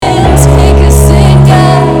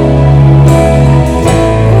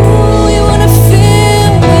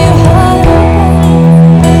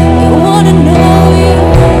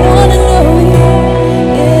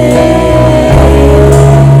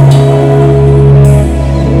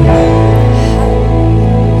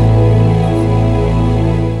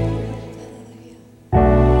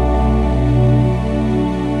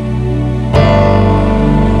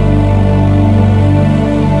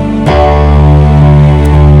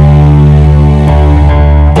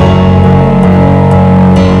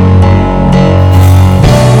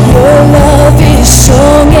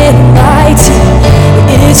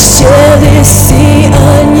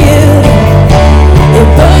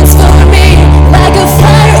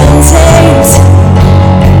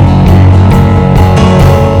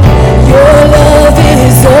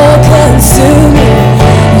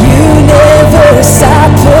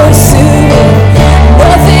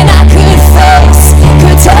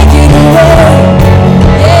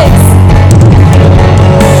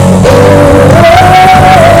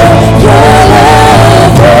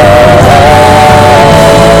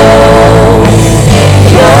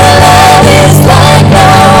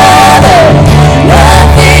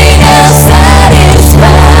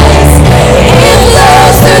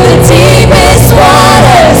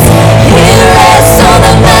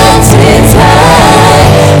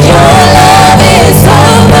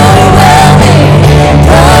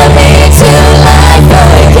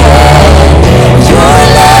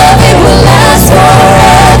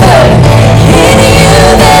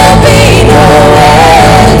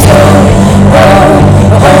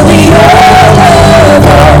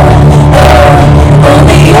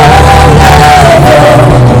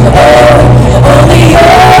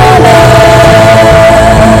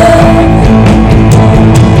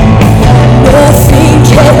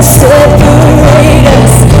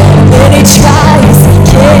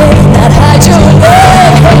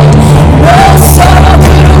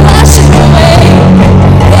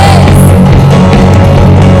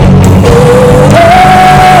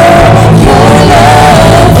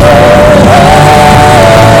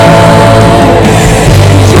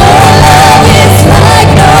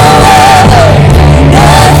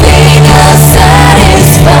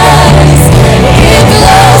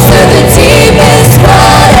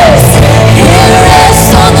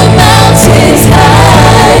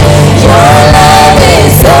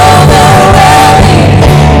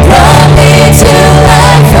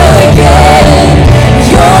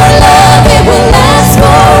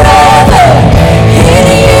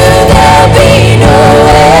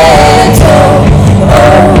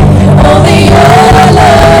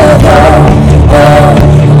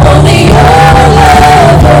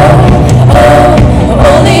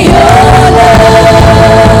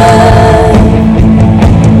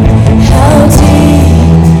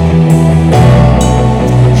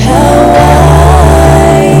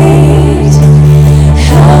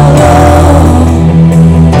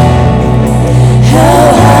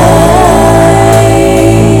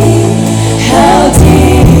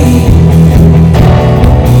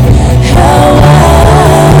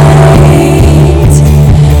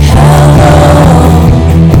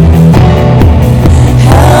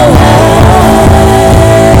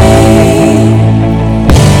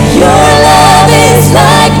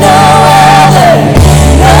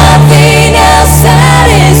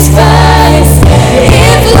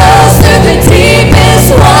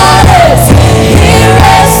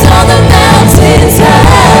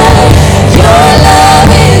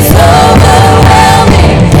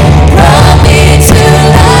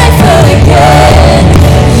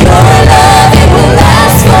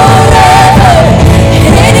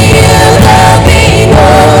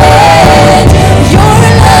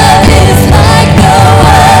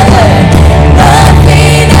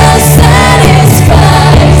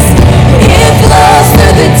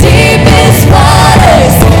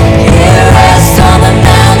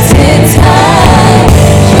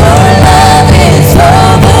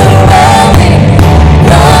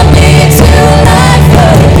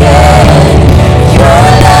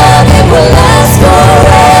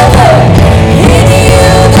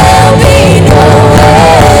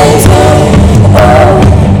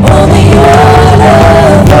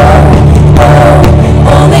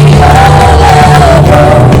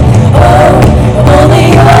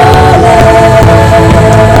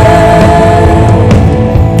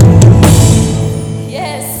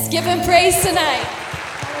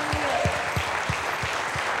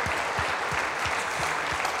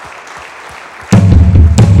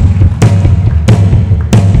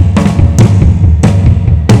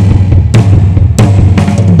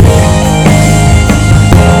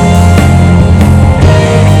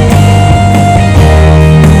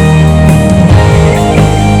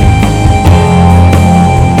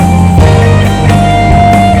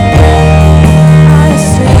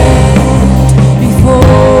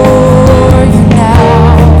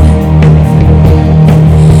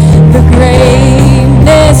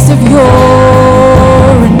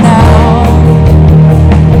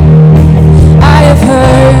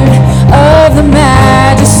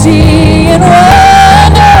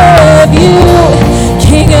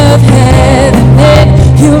of heaven, in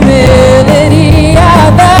humility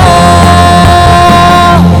I bow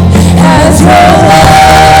as your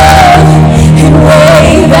love in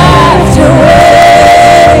wave after wave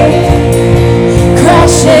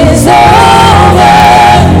crashes over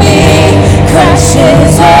me,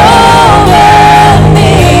 crashes over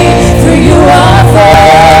me. For you are for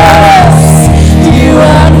us, you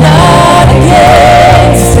are not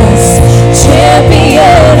against us.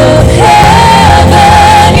 Champion of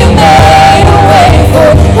heaven, you made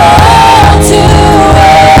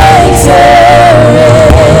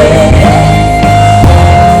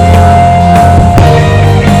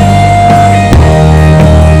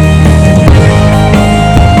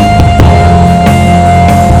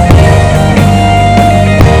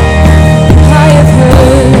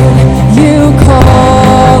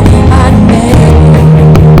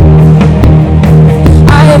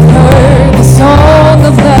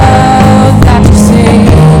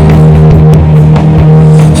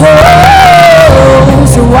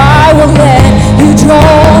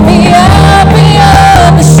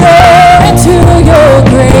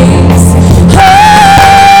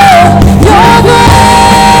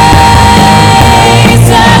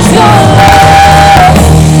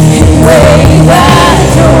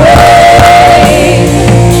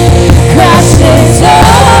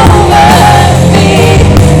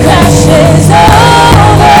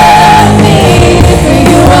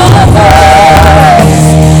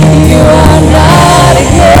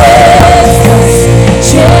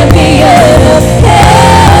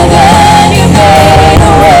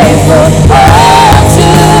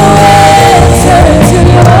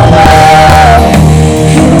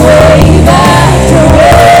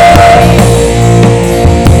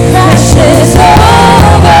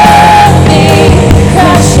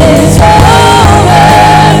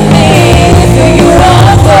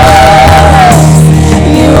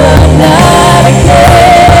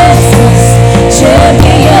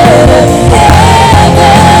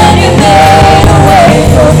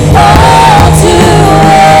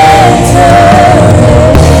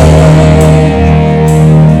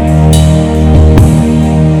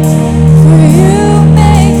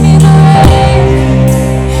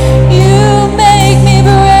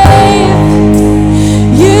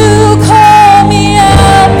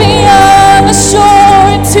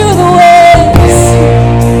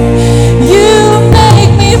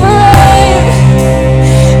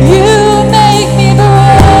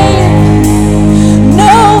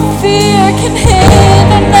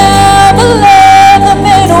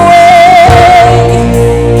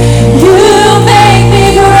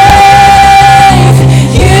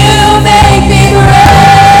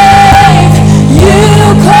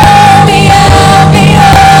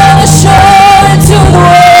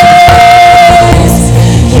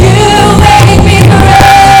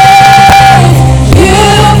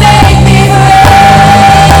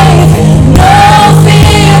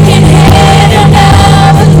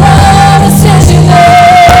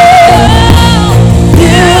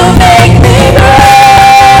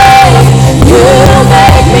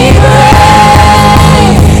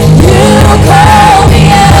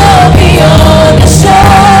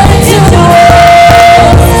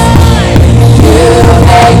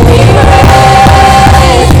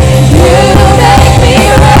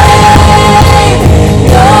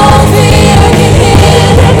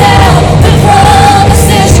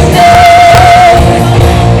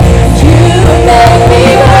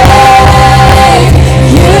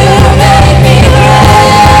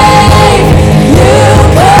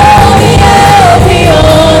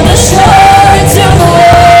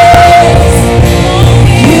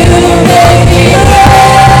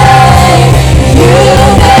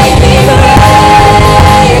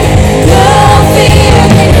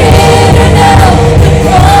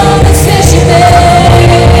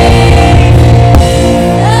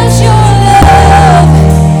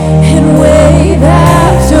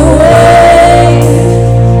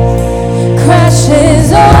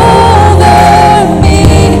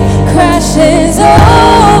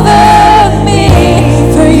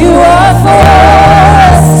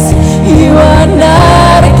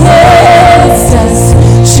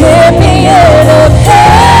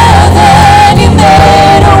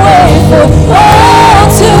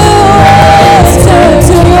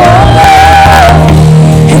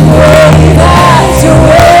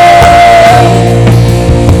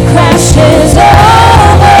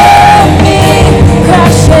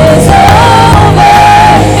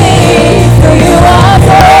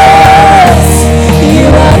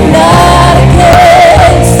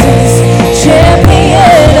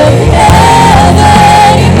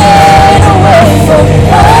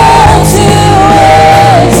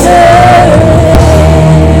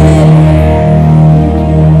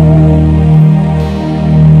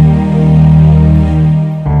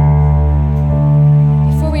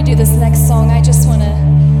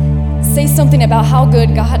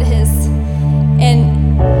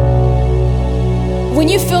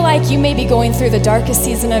you feel like you may be going through the darkest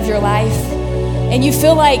season of your life, and you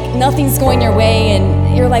feel like nothing's going your way,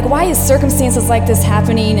 and you're like, why is circumstances like this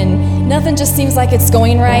happening, and nothing just seems like it's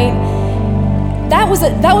going right? That was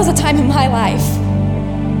a time in my life.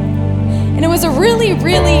 And it was a really,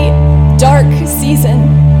 really dark season.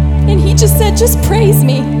 And he just said, just praise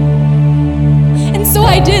me. And so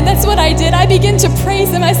I did. That's what I did. I began to praise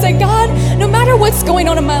him. I said, God, no matter what's going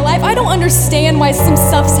on in my life, I don't understand why some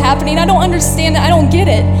stuff's happening. I don't understand it. I don't get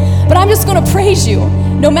it. But I'm just going to praise you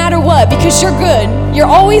no matter what, because you're good. You're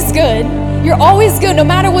always good. You're always good. No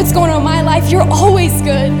matter what's going on in my life, you're always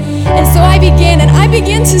good. And so I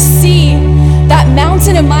began to see that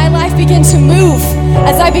mountain in my life begin to move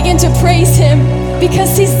as I begin to praise him,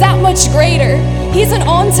 because he's that much greater. He's an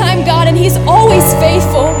on-time God, and he's always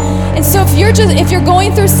faithful. And so if you're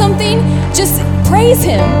going through something, just praise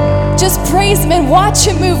him. Just praise him and watch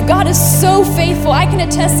him move. God is so faithful. I can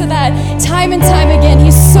attest to that time and time again.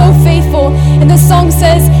 He's so faithful. And the song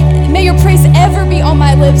says, may your praise ever be on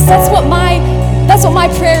my lips. That's what my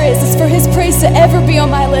prayer is for his praise to ever be on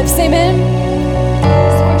my lips. Amen.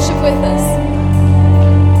 Let's worship with us.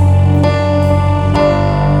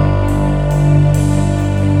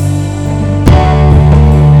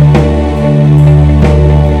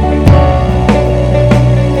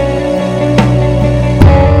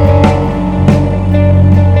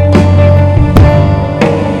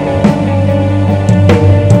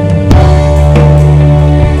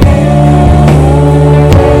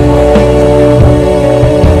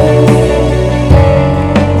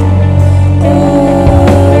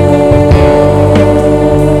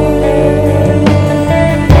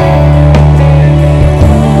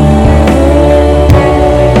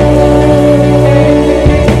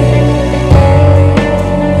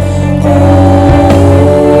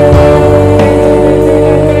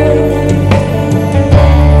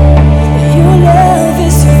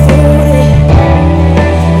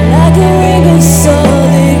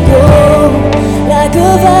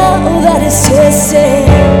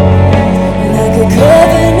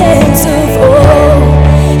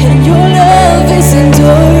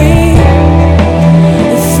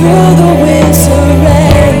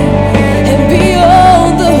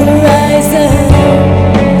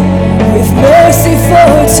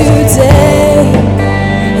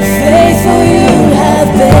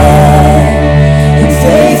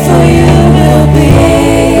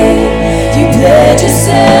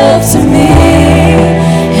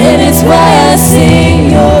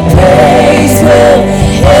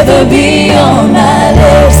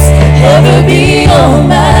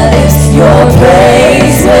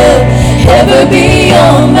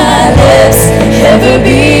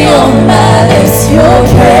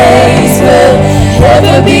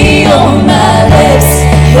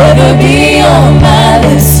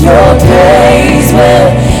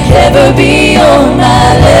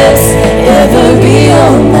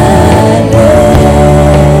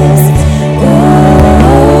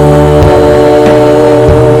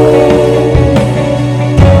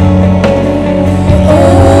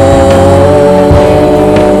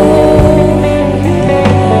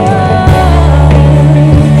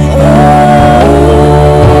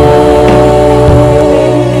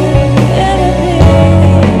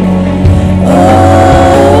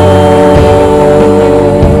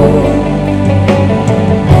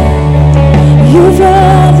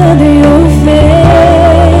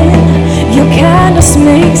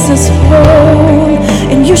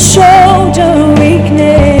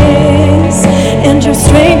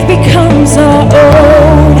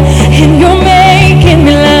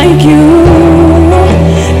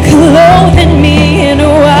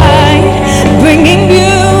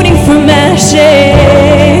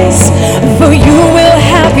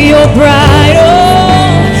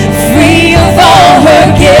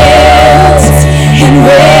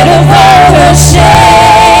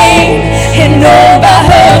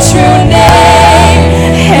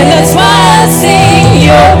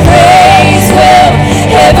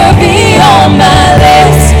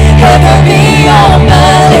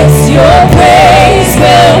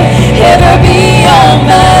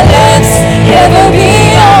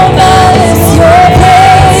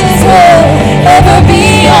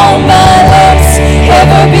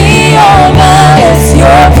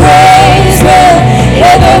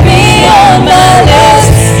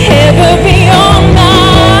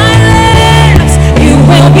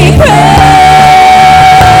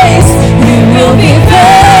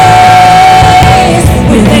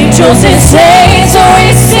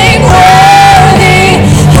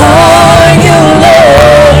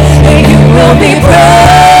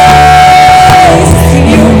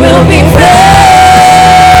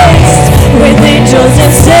 With angels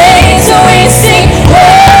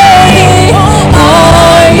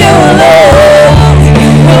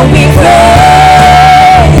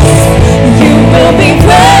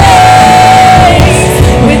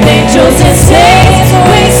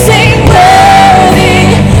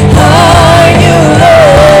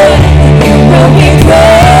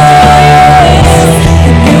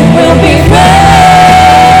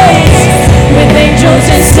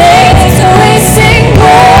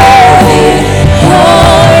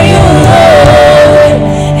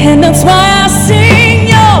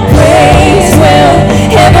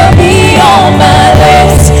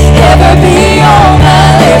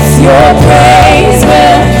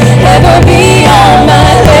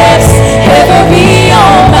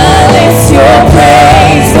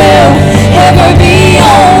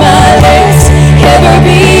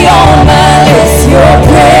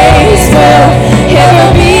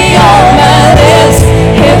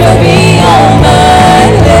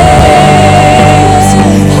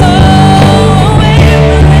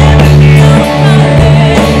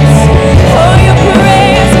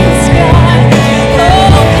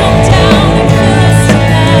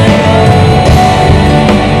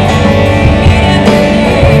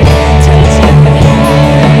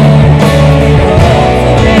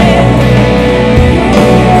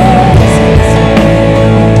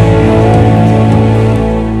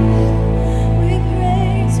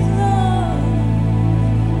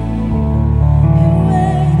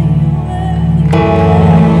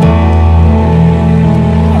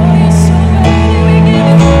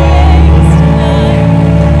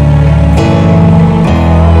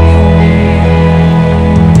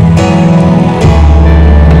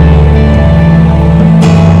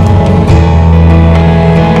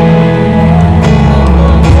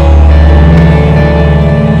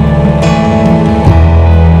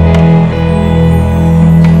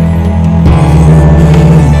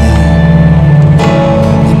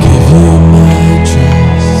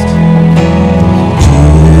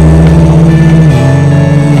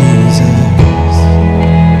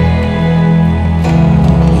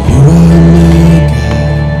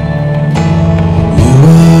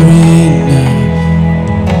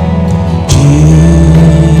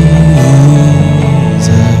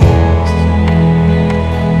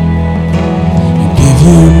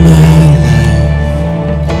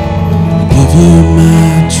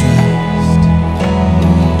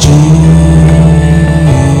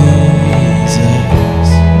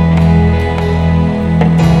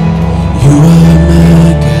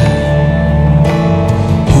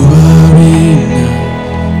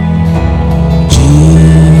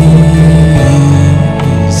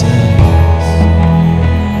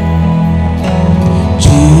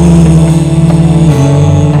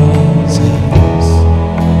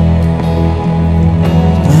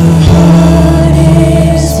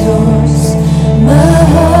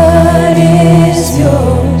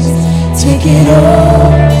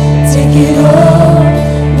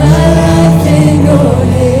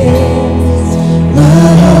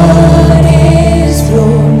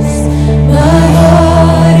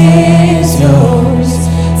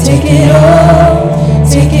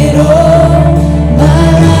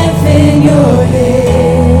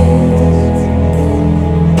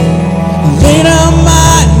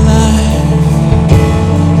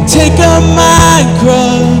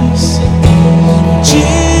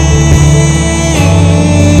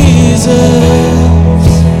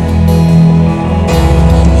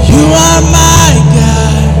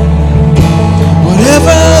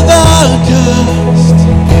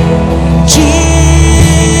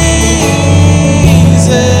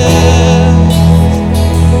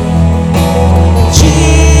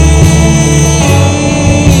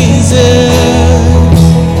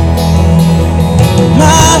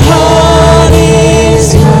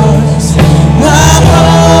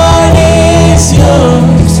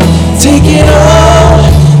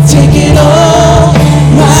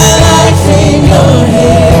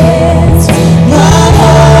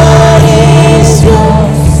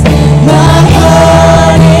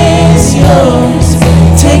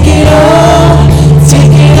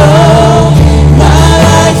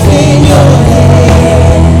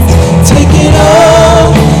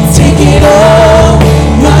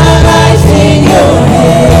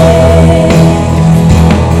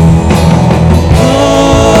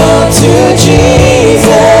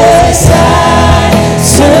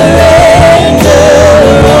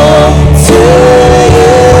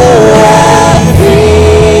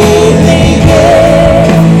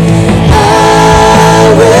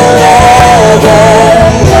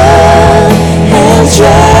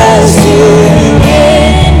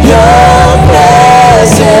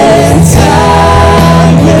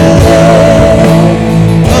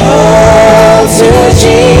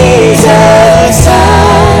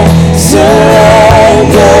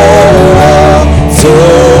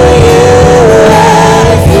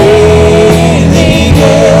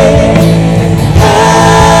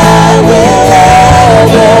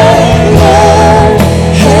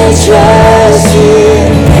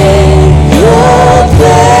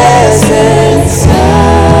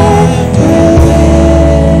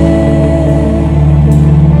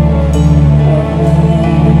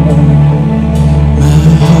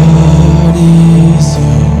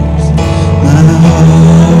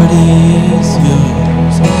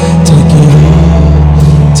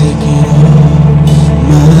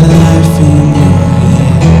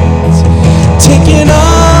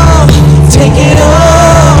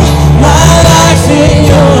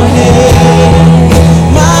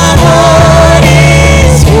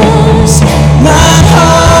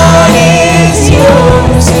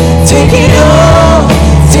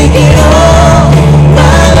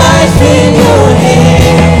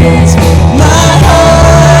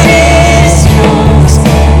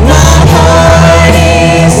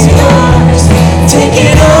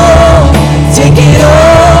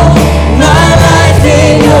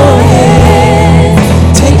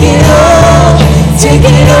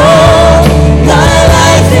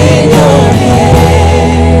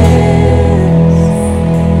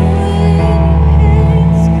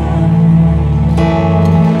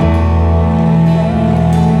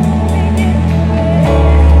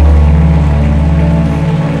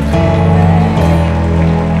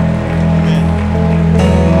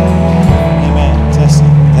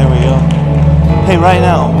right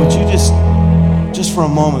now, would you just for a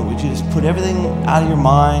moment, would you just put everything out of your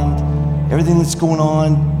mind, everything that's going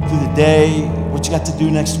on through the day, what you got to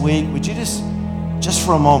do next week? Would you just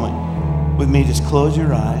for a moment with me, just close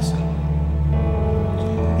your eyes.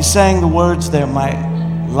 You sang the words there, my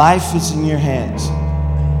life is in your hands.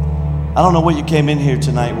 I don't know what you came in here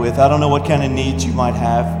tonight with. I don't know what kind of needs you might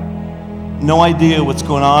have. No idea what's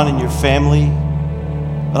going on in your family.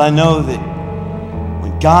 But I know that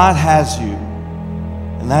when God has you,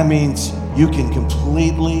 and that means you can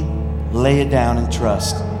completely lay it down and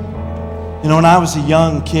trust. You know, when I was a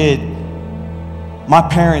young kid, my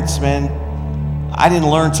parents, man, I didn't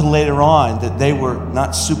learn till later on that they were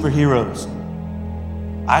not superheroes.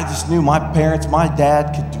 I just knew my parents, my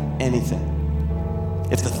dad could do anything.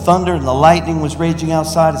 If the thunder and the lightning was raging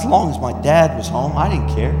outside, as long as my dad was home, I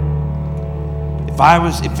didn't care.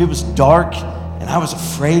 If it was dark and I was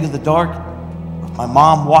afraid of the dark, if my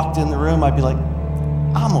mom walked in the room, I'd be like,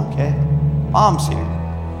 I'm okay. Mom's here.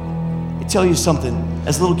 I tell you something,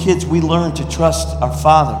 as little kids, we learn to trust our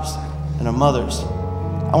fathers and our mothers.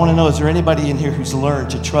 I want to know, is there anybody in here who's learned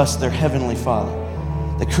to trust their Heavenly Father,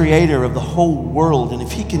 the creator of the whole world? And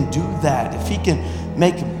if he can do that, if he can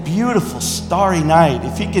make a beautiful starry night,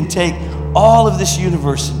 if he can take all of this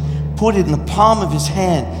universe and put it in the palm of his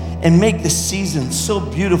hand and make the season so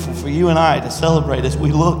beautiful for you and I to celebrate as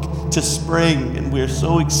we look to spring and we're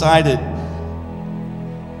so excited.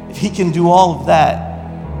 If he can do all of that,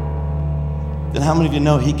 then how many of you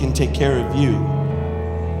know he can take care of you?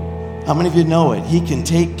 How many of you know it? He can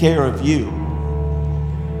take care of you.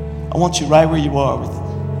 I want you right where you are with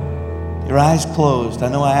your eyes closed. I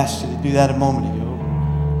know I asked you to do that a moment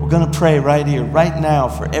ago. We're going to pray right here, right now,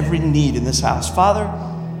 for every need in this house. Father,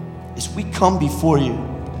 as we come before you,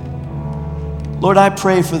 Lord, I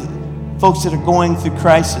pray for the folks that are going through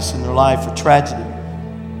crisis in their life or tragedy.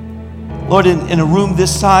 Lord, in a room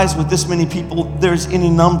this size with this many people, there's any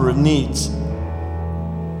number of needs.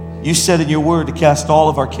 You said in your word to cast all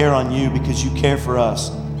of our care on you because you care for us.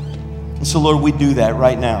 And so, Lord, we do that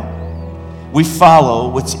right now. We follow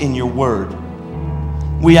what's in your word.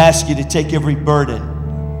 We ask you to take every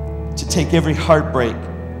burden, to take every heartbreak,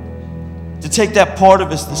 to take that part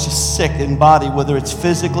of us that's just sick in body, whether it's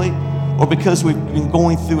physically or because we've been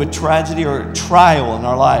going through a tragedy or a trial in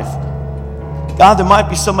our life. God, there might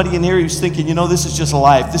be somebody in here who's thinking, you know, this is just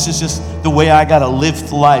life. This is just the way I got to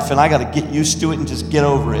live life, and I got to get used to it and just get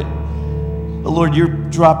over it. But Lord, you're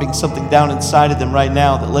dropping something down inside of them right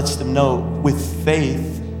now that lets them know with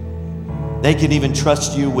faith, they can even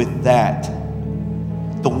trust you with that.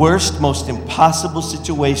 The worst, most impossible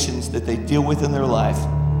situations that they deal with in their life,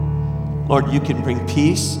 Lord, you can bring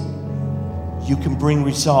peace, you can bring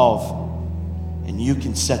resolve, and you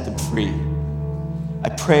can set them free. I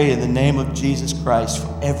pray in the name of Jesus Christ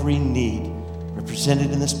for every need represented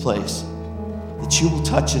in this place, that you will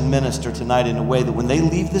touch and minister tonight in a way that when they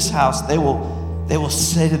leave this house, they will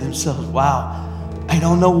say to themselves, wow, I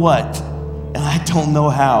don't know what, and I don't know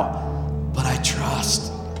how, but I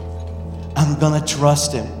trust. I'm going to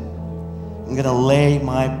trust him. I'm going to lay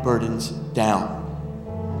my burdens down.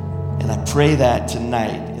 And I pray that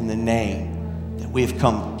tonight in the name that we have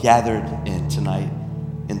come gathered in tonight,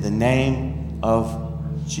 in the name of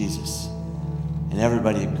Jesus. And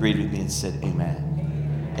everybody agreed with me and said,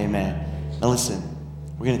 amen. Amen. Now listen,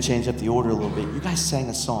 we're going to change up the order a little bit. You guys sang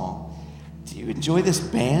a song. Do you enjoy this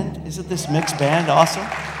band? Isn't this mixed band awesome?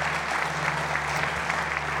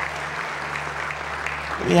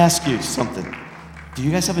 Let me ask you something. Do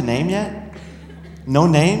you guys have a name yet? No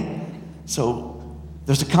name? So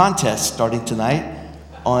there's a contest starting tonight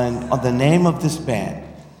on the name of this band.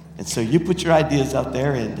 And so you put your ideas out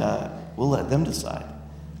there and we'll let them decide.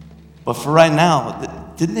 But for right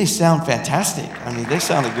now, didn't they sound fantastic? I mean, they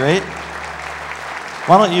sounded great.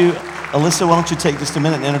 Why don't you, Alyssa, why don't you take just a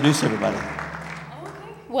minute and introduce everybody? Okay.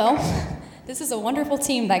 Well, this is a wonderful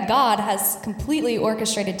team that God has completely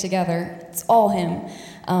orchestrated together. It's all him.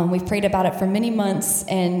 We've prayed about it for many months,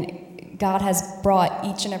 and God has brought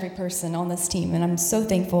each and every person on this team, and I'm so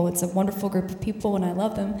thankful. It's a wonderful group of people, and I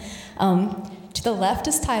love them. To the left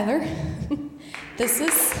is Tyler. This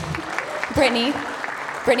is Brittany.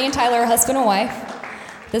 Brittany and Tyler are husband and wife.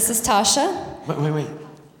 This is Tasha. Wait.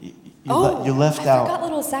 You left out. I forgot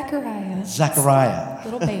little Zachariah. Zachariah.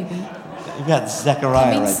 Little baby. You've got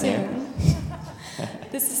Zachariah Coming right soon.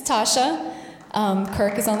 This is Tasha.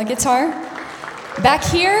 Kirk is on the guitar. Back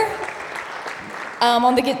here,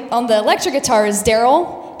 on the electric guitar is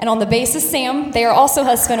Daryl, and on the bass is Sam. They are also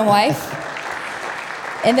husband and wife.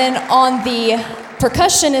 And then on the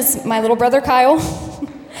percussion is my little brother Kyle.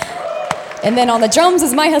 And then on the drums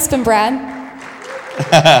is my husband Brad.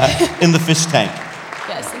 In the fish tank.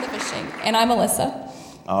 Yes, in the fish tank. And I'm Alyssa.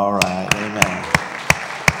 All right, amen.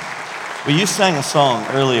 Well, you sang a song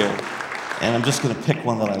earlier, and I'm just going to pick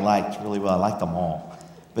one that I liked really well. I liked them all.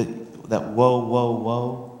 But that whoa, whoa,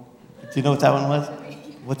 whoa. Do you know what that one was?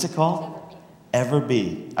 What's it called? Ever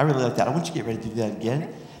Be. I really like that. I want you to get ready to do that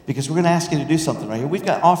again, because we're going to ask you to do something right here. We've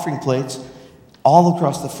got offering plates all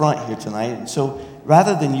across the front here tonight. And so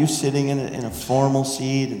rather than you sitting in a formal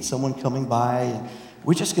seat and someone coming by,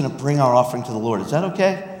 we're just going to bring our offering to the Lord. Is that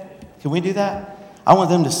okay? Can we do that? I want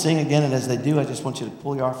them to sing again, and as they do, I just want you to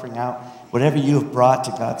pull your offering out. Whatever you have brought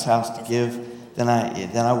to God's house to give, then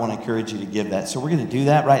I want to encourage you to give that. So we're going to do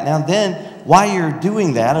that right now. Then while you're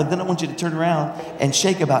doing that, then I want you to turn around and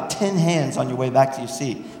shake about 10 hands on your way back to your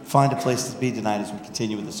seat. Find a place to be tonight as we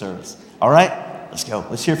continue with the service. All right? Let's go.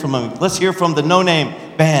 Let's hear from them. Let's hear from the No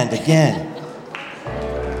Name Band again.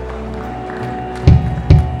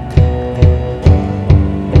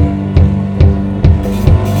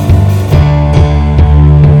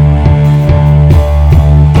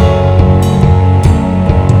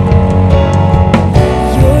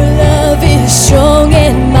 Strong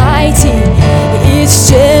and mighty, its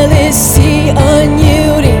jealousy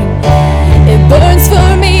unyielding. It burns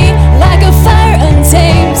for me like a fire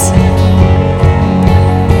untamed.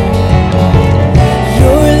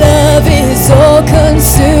 Your love is all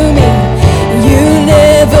consuming. You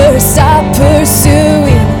never stop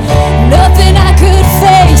pursuing. Nothing I could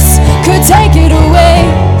face could take it away.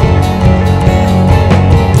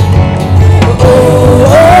 Oh,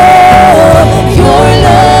 oh, your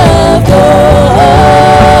love, oh.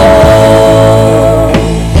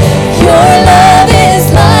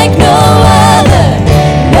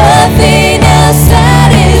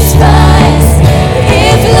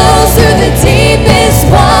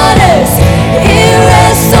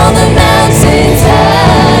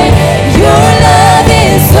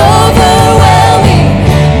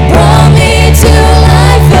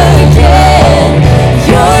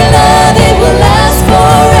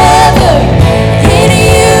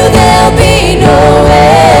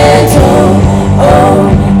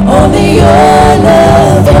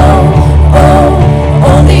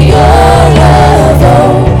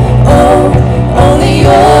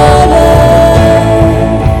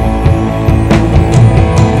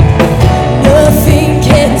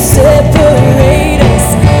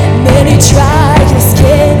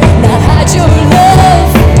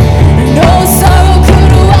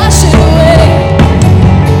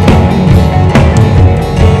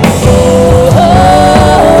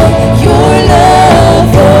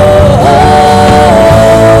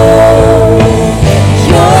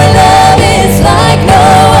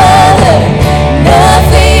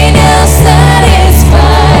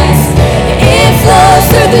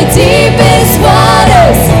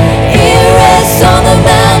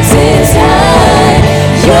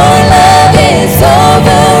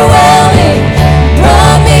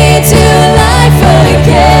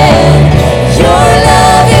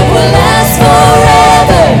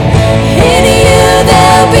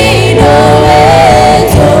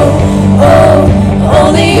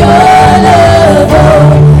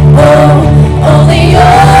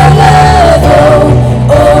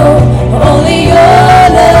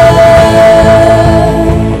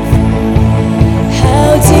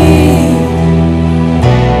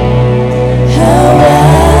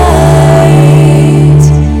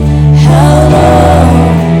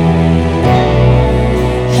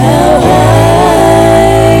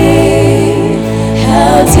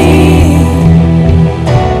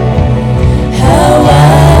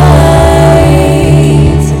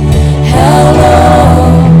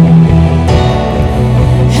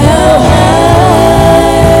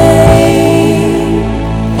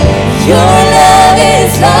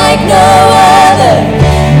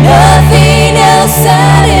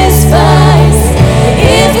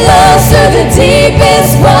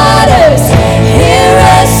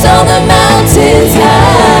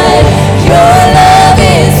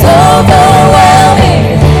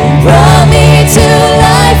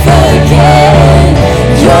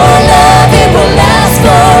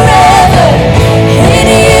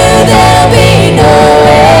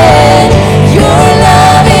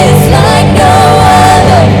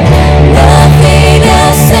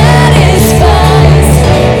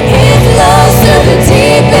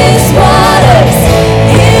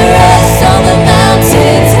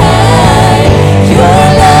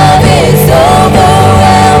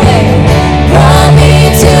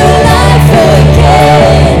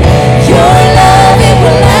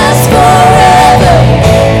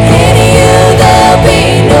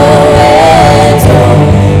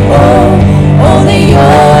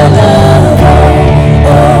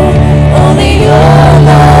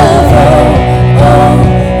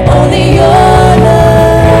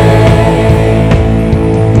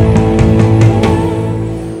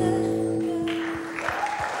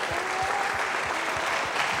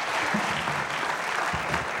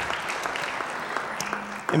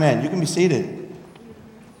 Amen. You can be seated.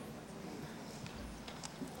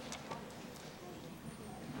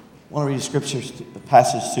 I want to read a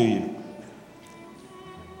passage to you.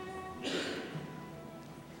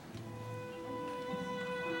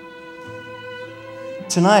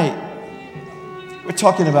 Tonight, we're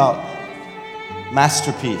talking about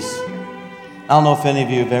Masterpiece. I don't know if any of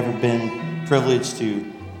you have ever been privileged to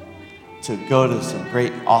to go to some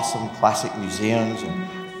great, awesome, classic museums.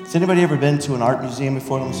 Has anybody ever been to an art museum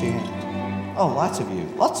before? Let me see your hand. Oh, lots of you.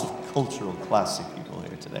 Lots of cultural classic people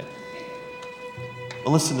here today.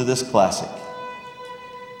 Well, listen to this classic.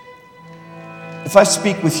 If I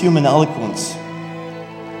speak with human eloquence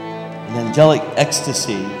and angelic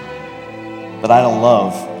ecstasy that I don't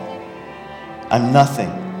love, I'm nothing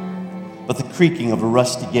but the creaking of a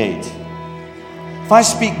rusty gate. If I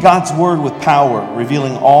speak God's word with power,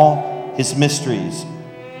 revealing all his mysteries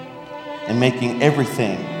and making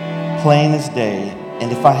everything plain as day,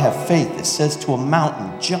 and if I have faith that says to a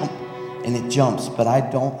mountain, jump, and it jumps, but I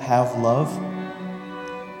don't have love,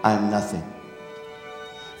 I'm nothing.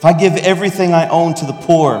 If I give everything I own to the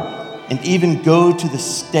poor and even go to the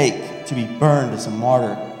stake to be burned as a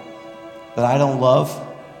martyr, but I don't love,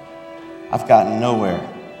 I've gotten nowhere.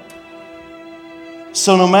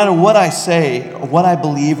 So no matter what I say or what I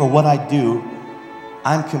believe or what I do,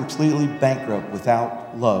 I'm completely bankrupt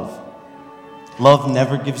without love. Love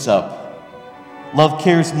never gives up. Love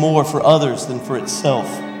cares more for others than for itself.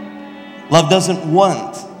 Love doesn't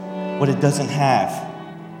want what it doesn't have.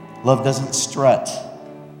 Love doesn't strut.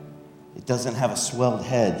 It doesn't have a swelled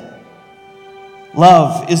head.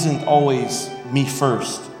 Love isn't always me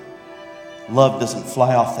first. Love doesn't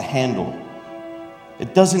fly off the handle.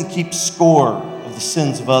 It doesn't keep score of the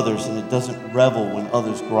sins of others, and it doesn't revel when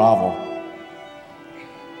others grovel.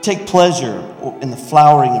 Take pleasure in the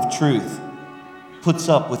flowering of truth. Puts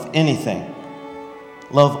up with anything.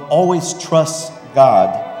 Love always trusts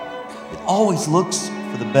God. It always looks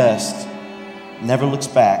for the best. Never looks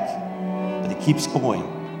back, but it keeps going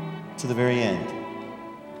to the very end.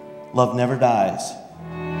 Love never dies.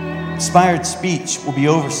 Inspired speech will be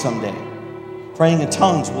over someday. Praying in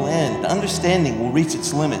tongues will end. Understanding will reach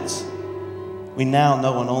its limits. We now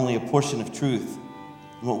know only a portion of truth.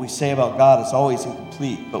 And what we say about God is always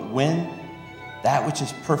incomplete. But when that which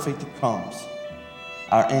is perfect comes,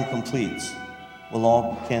 our incompletes will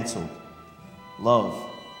all be canceled. Love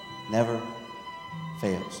never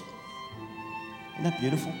fails. Isn't that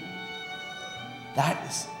beautiful? That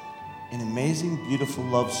is an amazing, beautiful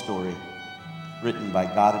love story written by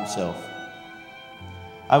God himself.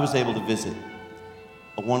 I was able to visit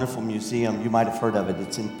a wonderful museum. You might have heard of it.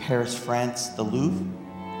 It's in Paris, France, the Louvre.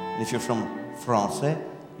 And if you're from Francais,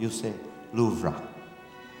 you'll say Louvre.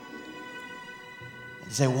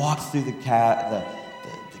 As I walked through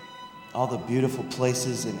all the beautiful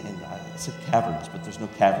places, and I said caverns, but there's no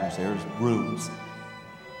caverns there, there's rooms.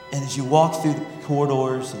 And as you walk through the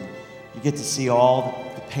corridors, and you get to see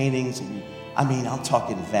all the paintings, and I'm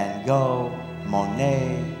talking Van Gogh,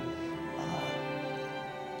 Monet,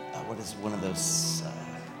 what is one of those,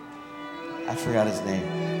 I forgot his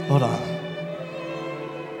name. Hold on.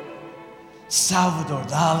 Salvador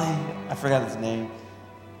Dali, I forgot his name.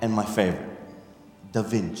 And my favorite, Da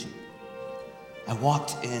Vinci. I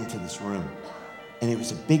walked into this room, and it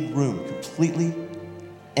was a big room, completely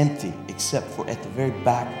empty, except for at the very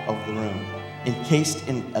back of the room, encased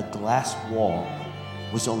in a glass wall,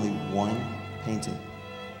 was only one painting.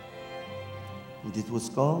 And it was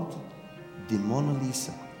called the Mona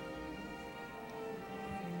Lisa.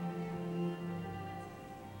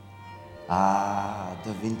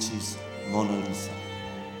 Da Vinci's Mona Lisa.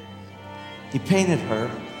 He painted her,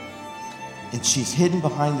 and she's hidden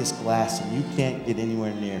behind this glass, and you can't get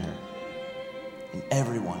anywhere near her. And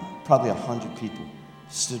everyone, probably 100 people,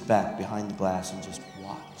 stood back behind the glass and just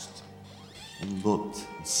watched and looked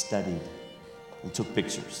and studied and took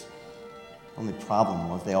pictures. The only problem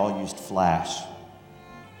was they all used flash.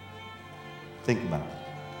 Think about it.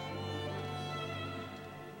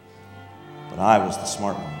 But I was the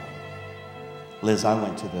smart one. Liz, I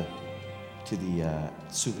went to the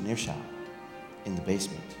souvenir shop in the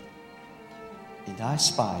basement, and I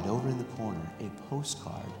spied over in the corner a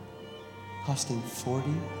postcard costing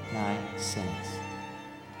 49 cents.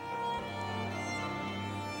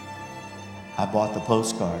 I bought the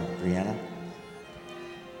postcard, Brianna,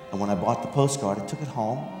 and when I bought the postcard, I took it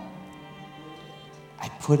home. I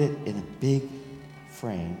put it in a big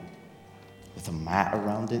frame with a mat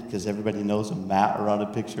around it, because everybody knows a mat around a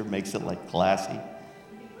picture makes it like classy.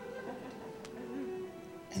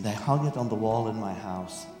 And I hung it on the wall in my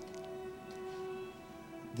house.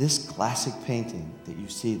 This classic painting that you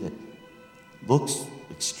see that looks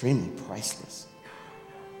extremely priceless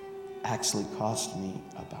actually cost me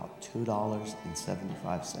about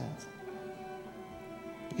 $2.75.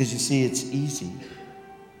 Because you see, it's easy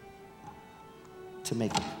to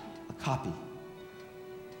make a copy.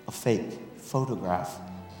 A fake photograph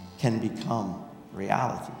can become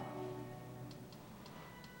reality.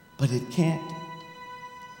 But it can't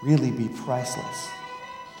really be priceless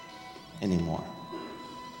anymore.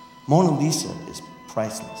 Mona Lisa is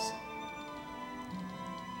priceless.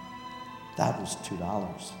 That was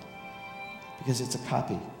 $2 because it's a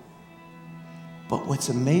copy. But what's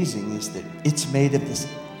amazing is that it's made of this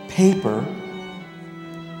paper.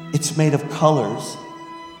 It's made of colors.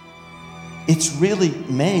 It's really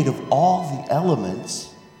made of all the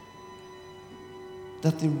elements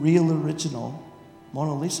that the real original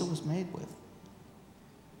Mona Lisa was made with.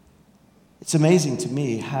 It's amazing to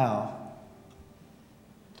me how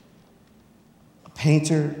a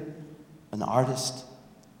painter, an artist,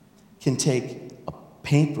 can take a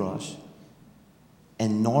paintbrush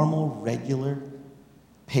and normal, regular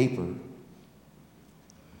paper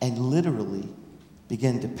and literally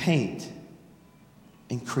begin to paint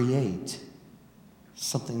and create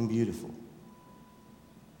something beautiful.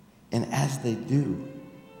 And as they do,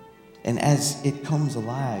 and as it comes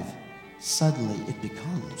alive, suddenly it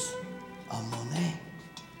becomes a Monet.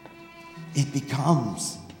 It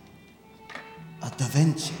becomes a Da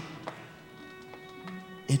Vinci.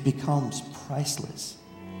 It becomes priceless.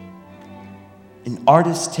 An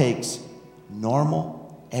artist takes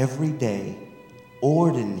normal, everyday,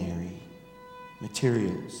 ordinary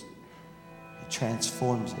materials and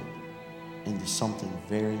transforms it into something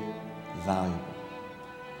very valuable,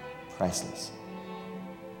 priceless.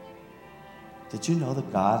 Did you know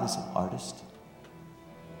that God is an artist?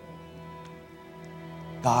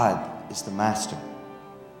 God is the master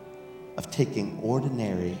of taking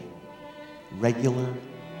ordinary, regular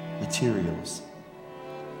materials,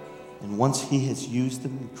 and once he has used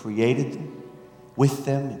them and created them with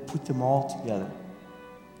them and put them all together,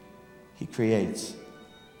 he creates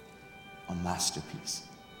a masterpiece.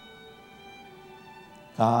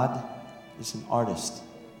 God is an artist.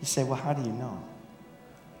 You say, well, how do you know?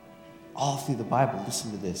 All through the Bible,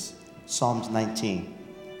 listen to this. Psalms 19,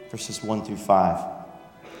 verses 1 through 5.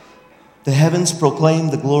 The heavens proclaim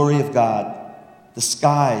the glory of God. The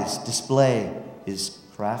skies display his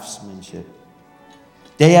craftsmanship.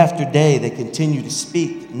 Day after day, they continue to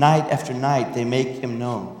speak. Night after night, they make him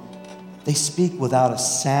known. They speak without a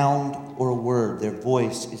sound or a word. Their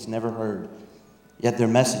voice is never heard. Yet their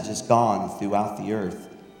message is gone throughout the earth.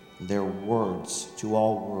 Their words to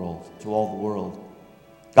all the world.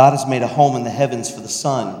 God has made a home in the heavens for the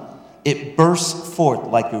sun. It bursts forth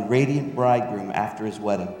like a radiant bridegroom after his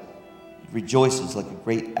wedding. It rejoices like a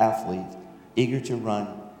great athlete, eager to run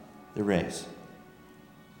the race.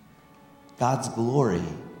 God's glory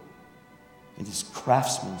and his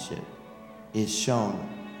craftsmanship is shown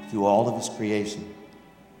through all of his creation.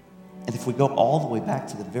 And if we go all the way back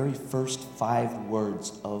to the very first 5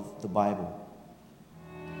 words of the Bible,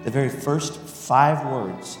 the very first 5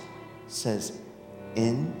 words says,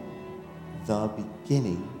 in the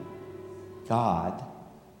beginning, God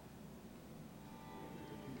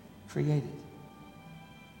created,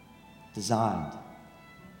 designed,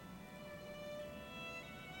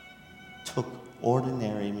 took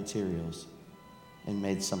ordinary materials and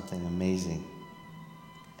made something amazing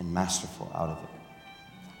and masterful out of it.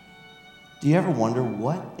 Do you ever wonder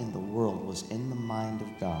what in the world was in the mind of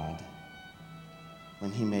God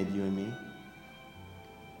when he made you and me?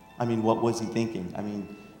 I mean, what was he thinking? I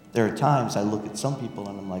mean, there are times I look at some people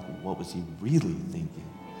and I'm like, what was he really thinking?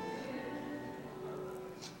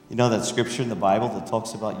 You know that scripture in the Bible that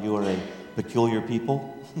talks about you are a peculiar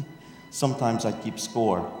people? Sometimes I keep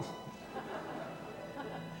score.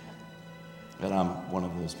 But I'm one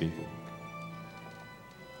of those people.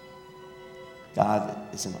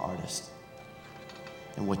 God is an artist.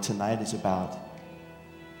 And what tonight is about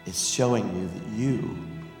is showing you that you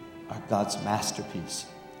are God's masterpiece.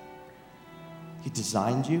 He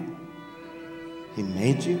designed you. He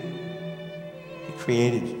made you. He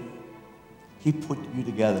created you. He put you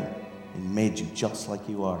together and made you just like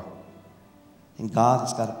you are. And God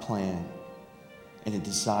has got a plan and a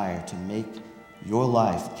desire to make your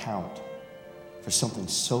life count for something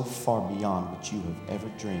so far beyond what you have ever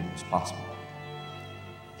dreamed was possible.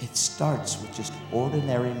 It starts with just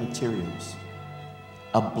ordinary materials,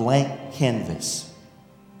 a blank canvas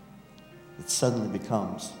that suddenly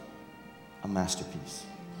becomes a masterpiece.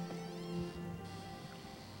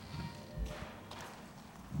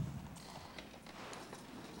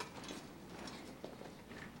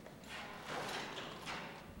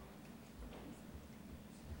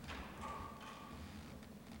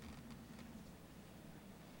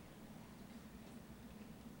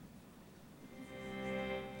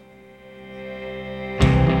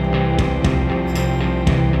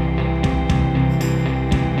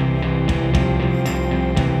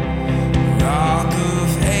 Rock of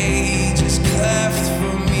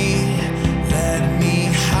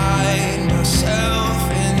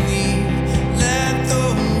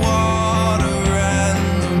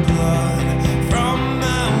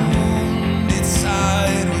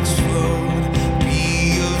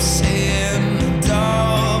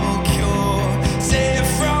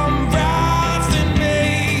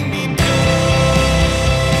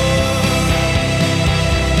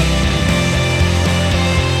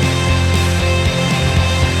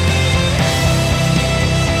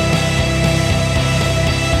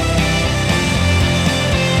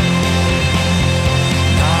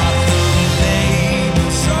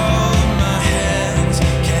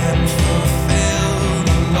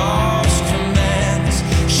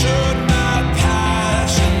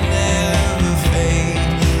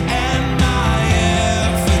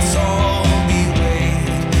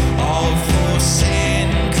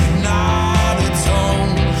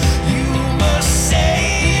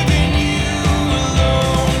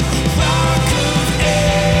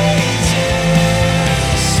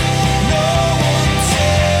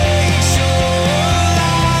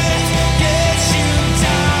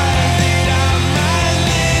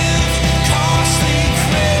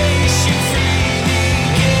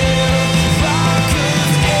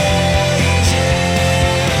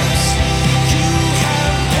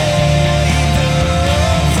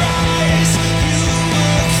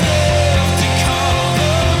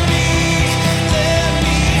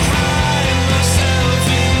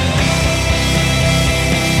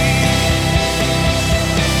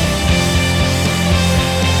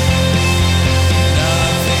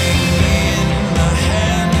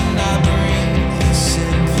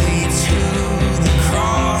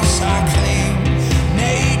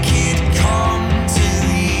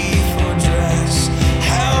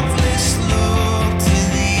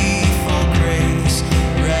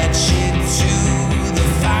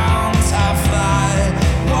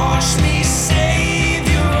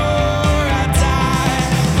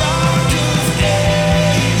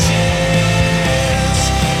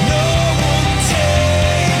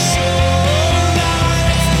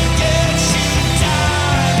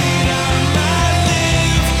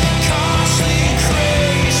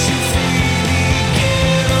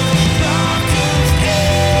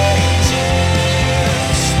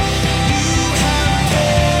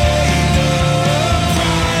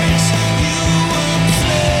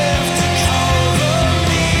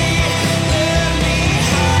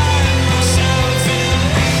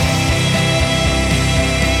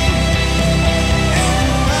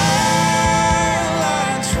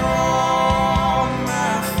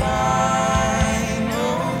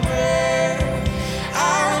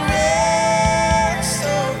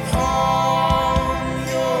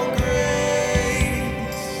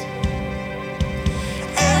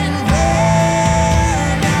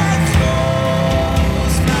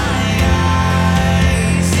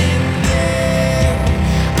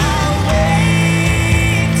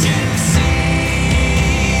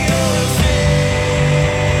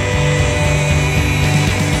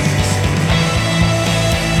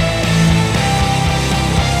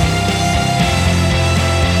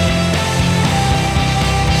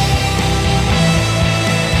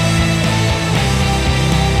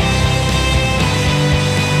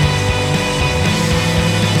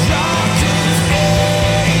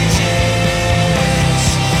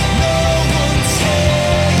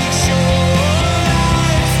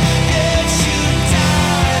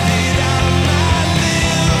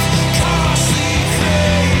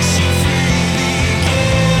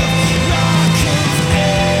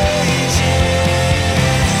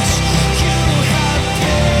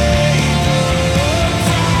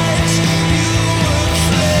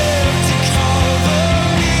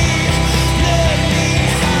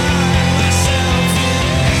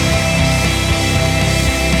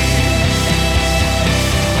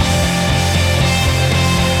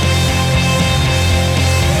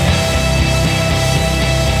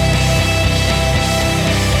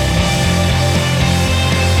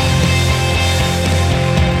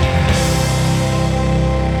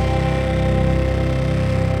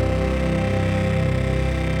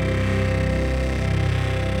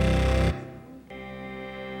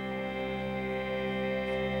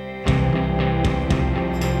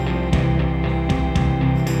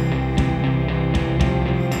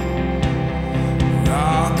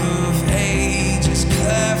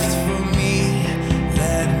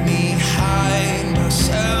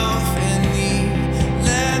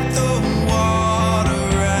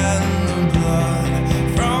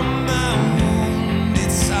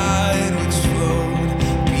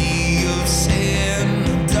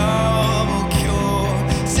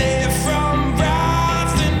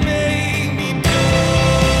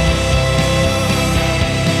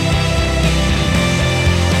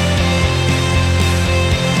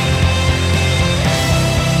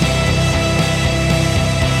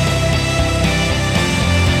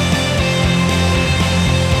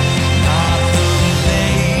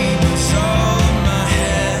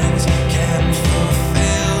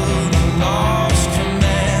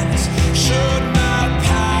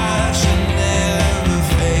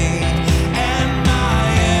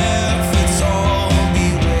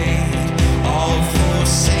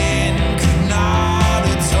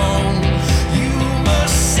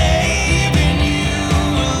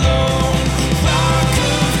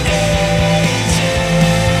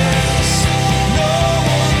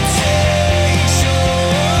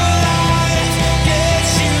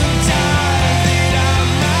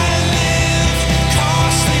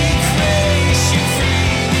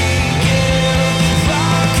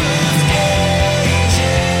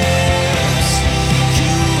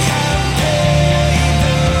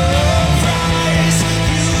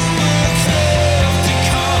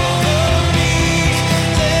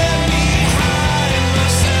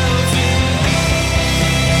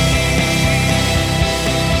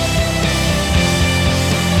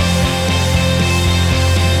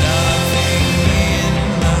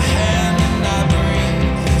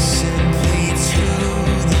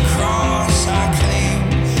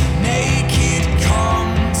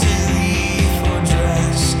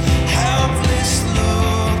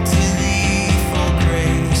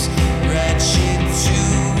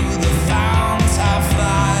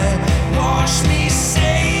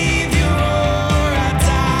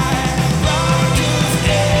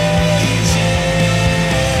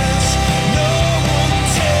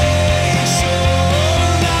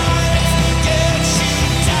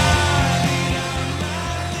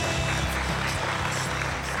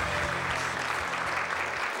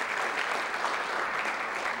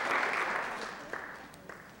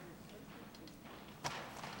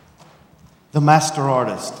the master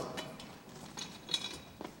artist,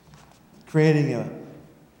 creating a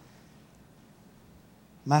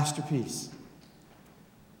masterpiece.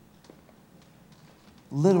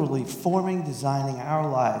 Literally forming, designing our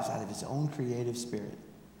lives out of his own creative spirit.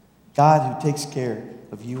 God who takes care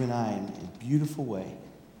of you and I in a beautiful way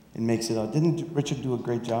and makes it all. Didn't Richard do a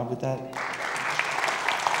great job with that?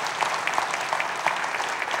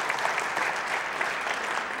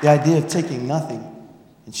 The idea of taking nothing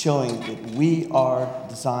and showing that we are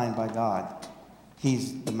designed by God.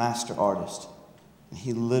 He's the master artist. And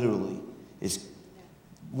he literally is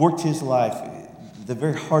worked his life. The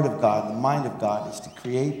very heart of God, the mind of God, is to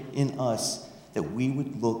create in us that we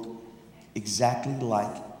would look exactly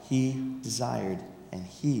like he desired. And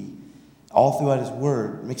he, all throughout his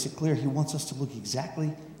word, makes it clear he wants us to look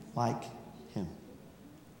exactly like him.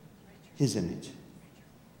 His image.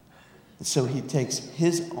 And so he takes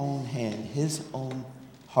his own hand, his own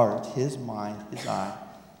heart, his mind, his eye,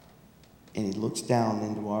 and he looks down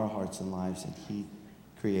into our hearts and lives, and he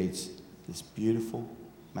creates this beautiful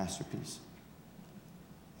masterpiece.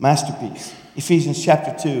 Masterpiece. Ephesians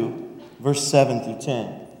chapter 2, verse 7 through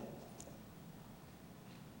 10.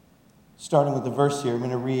 Starting with the verse here, I'm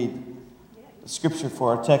going to read the scripture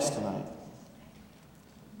for our text tonight.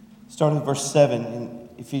 Starting with verse 7 in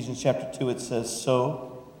Ephesians chapter 2, it says,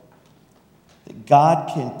 "So that God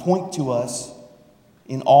can point to us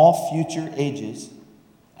in all future ages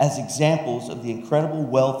as examples of the incredible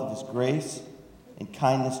wealth of his grace and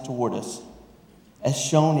kindness toward us, as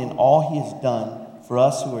shown in all he has done for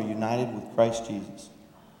us who are united with Christ Jesus.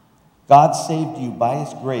 God saved you by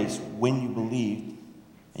his grace when you believed,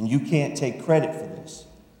 and you can't take credit for this.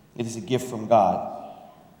 It is a gift from God.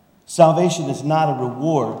 Salvation is not a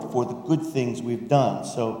reward for the good things we've done,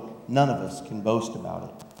 so none of us can boast about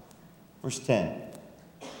it." Verse 10,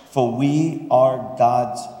 "For we are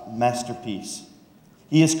God's masterpiece.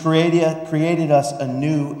 He has created us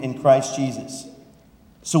anew in Christ Jesus,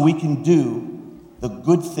 so we can do the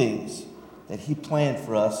good things that he planned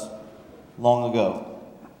for us long ago."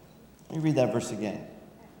 Let me read that verse again.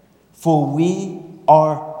 "For we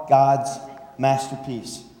are God's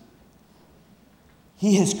masterpiece.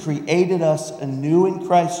 He has created us anew in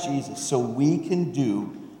Christ Jesus so we can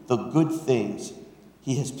do the good things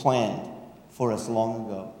he has planned for us long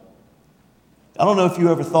ago." I don't know if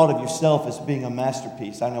you ever thought of yourself as being a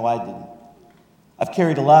masterpiece. I know I didn't. I've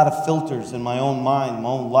carried a lot of filters in my own mind, my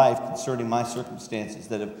own life concerning my circumstances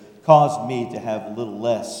that have caused me to have a little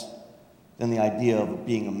less than the idea of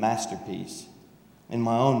being a masterpiece in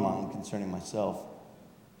my own mind concerning myself.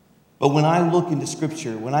 But when I look into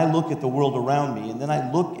Scripture, when I look at the world around me, and then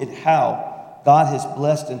I look at how God has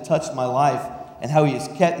blessed and touched my life and how he has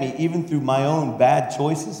kept me even through my own bad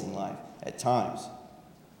choices in life at times,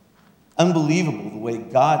 unbelievable the way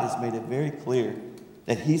God has made it very clear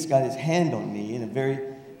that he's got his hand on me in a very,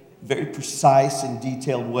 very precise and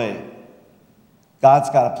detailed way. God's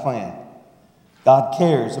got a plan. God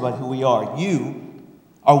cares about who we are. You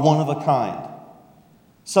are one of a kind.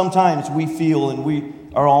 Sometimes we feel, and we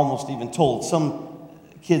are almost even told, some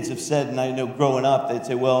kids have said, and I know growing up, they'd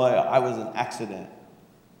say, well, I was an accident.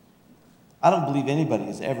 I don't believe anybody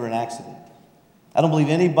is ever an accident. I don't believe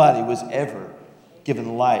anybody was ever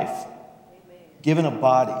given life, given a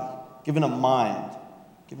body, given a mind,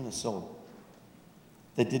 given a soul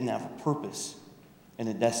that didn't have a purpose and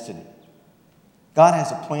a destiny. God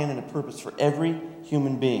has a plan and a purpose for every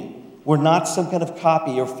human being. We're not some kind of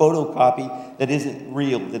copy or photocopy that isn't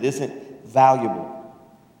real, that isn't valuable.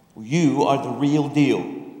 You are the real deal.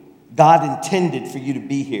 God intended for you to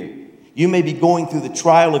be here. You may be going through the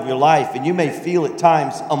trial of your life, and you may feel at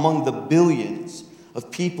times among the billions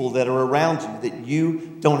of people that are around you that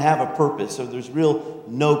you don't have a purpose, so there's real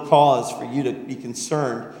no cause for you to be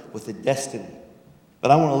concerned with a destiny.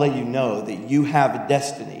 But I want to let you know that you have a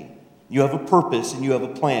destiny. You have a purpose and you have a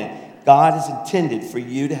plan. God has intended for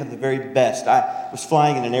you to have the very best. I was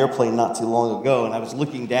flying in an airplane not too long ago, and I was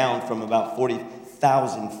looking down from about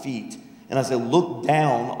 40,000 feet. And as I looked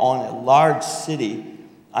down on a large city,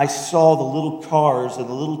 I saw the little cars and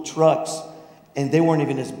the little trucks, and they weren't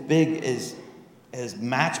even as big as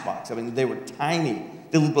Matchbox. I mean, they were tiny.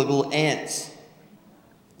 They looked like little ants.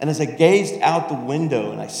 And as I gazed out the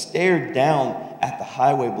window and I stared down at the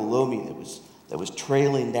highway below me that was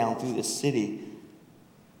trailing down through the city,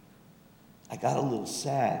 I got a little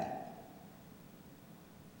sad.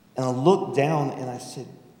 And I looked down and I said,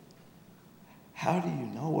 how do you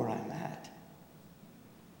know where I'm at?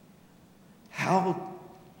 How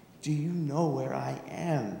do you know where I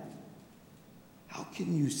am? How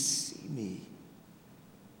can you see me?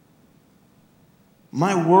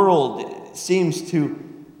 My world seems to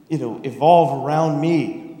evolve around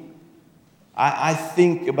me. I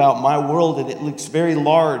think about my world and it looks very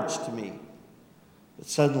large to me. But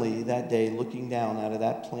suddenly that day, looking down out of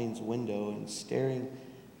that plane's window and staring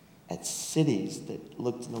at cities that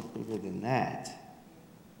looked no bigger than that,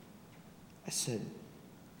 I said,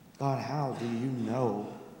 God, how do you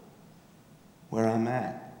know where I'm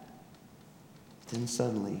at? Then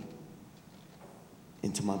suddenly,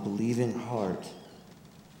 into my believing heart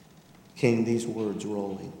came these words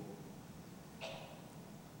rolling.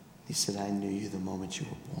 He said, I knew you the moment you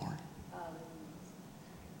were born.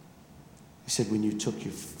 He said, when you took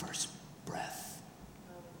your first breath,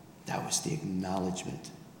 that was the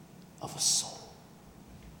acknowledgement of a soul.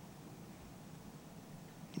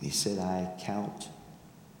 And he said, I count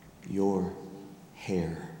your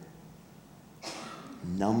hair.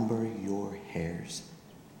 Number your hairs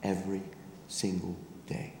every single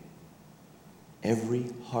day. Every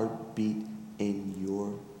heartbeat in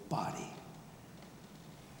your body.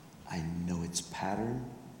 I know its pattern.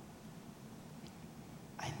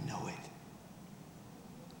 I know it.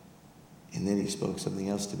 And then he spoke something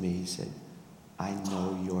else to me. He said, I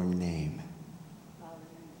know your name.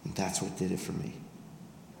 And that's what did it for me.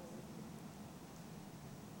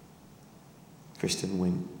 Kristen,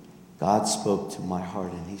 when God spoke to my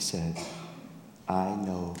heart and he said, I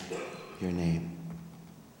know your name.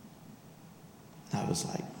 And I was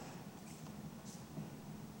like,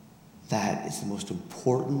 that is the most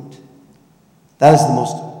important,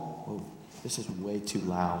 oh, this is way too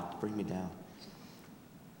loud. Bring me down.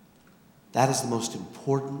 That is the most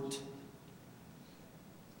important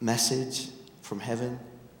message from heaven.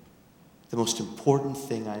 The most important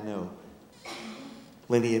thing I know.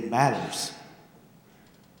 Lenny, it matters.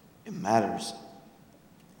 It matters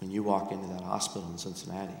when you walk into that hospital in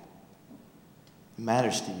Cincinnati. It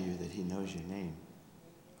matters to you that he knows your name.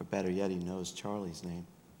 Or better yet, he knows Charlie's name.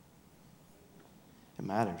 It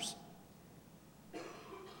matters.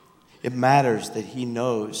 It matters that he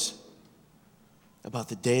knows about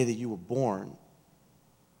the day that you were born.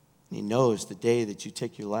 And he knows the day that you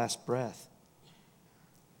take your last breath.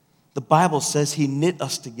 The Bible says he knit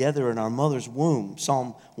us together in our mother's womb.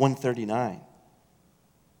 Psalm 139.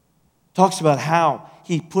 Talks about how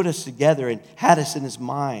he put us together and had us in his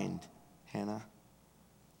mind. Hannah,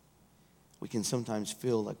 we can sometimes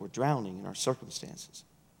feel like we're drowning in our circumstances.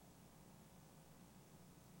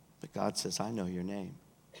 But God says, I know your name.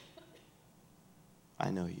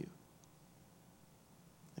 I know you.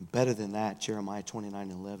 And better than that, Jeremiah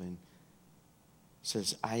 29:11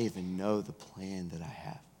 says, I even know the plan that I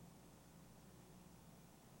have.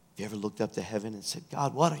 Have you ever looked up to heaven and said,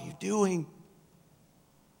 God, what are you doing?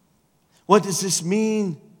 What does this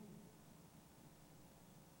mean?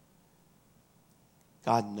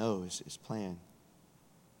 God knows his plan.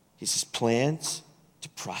 He says, plans to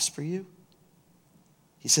prosper you.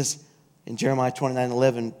 He says in Jeremiah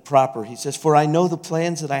 29:11 proper, he says, for I know the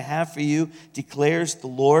plans that I have for you, declares the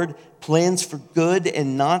Lord, plans for good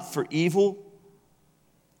and not for evil,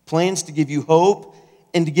 plans to give you hope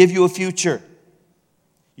and to give you a future.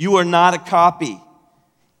 You are not a copy.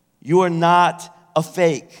 You are not a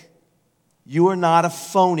fake. You are not a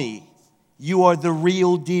phony. You are the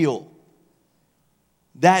real deal.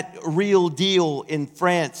 That real deal in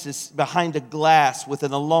France is behind a glass with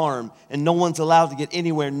an alarm, and no one's allowed to get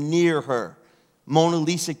anywhere near her. Mona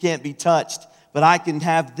Lisa can't be touched, but I can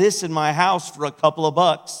have this in my house for a couple of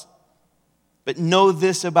bucks. But know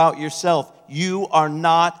this about yourself. You are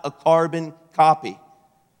not a carbon copy.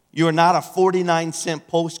 You are not a 49-cent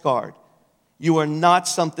postcard. You are not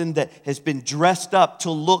something that has been dressed up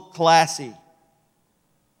to look classy.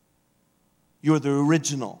 You're the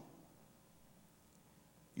original.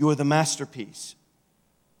 You are the masterpiece.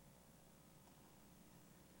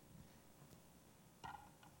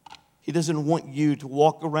 He doesn't want you to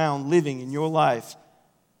walk around living in your life,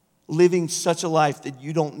 living such a life that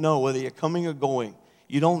you don't know whether you're coming or going.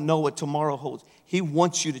 You don't know what tomorrow holds. He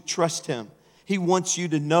wants you to trust him. He wants you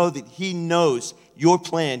to know that he knows your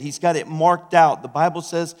plan. He's got it marked out. The Bible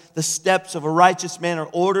says the steps of a righteous man are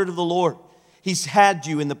ordered of the Lord. He's had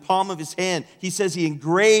you in the palm of his hand. He says he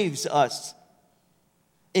engraves us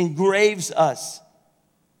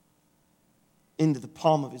into the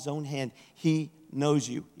palm of his own hand. He knows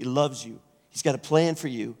you. He loves you. He's got a plan for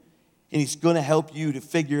you. And he's going to help you to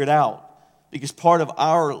figure it out. Because part of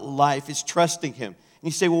our life is trusting him. And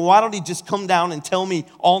you say, well, why don't he just come down and tell me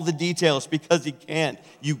all the details? Because he can't.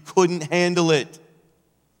 You couldn't handle it.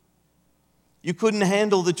 You couldn't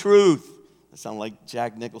handle the truth. I sound like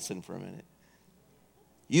Jack Nicholson for a minute.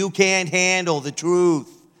 You can't handle the truth.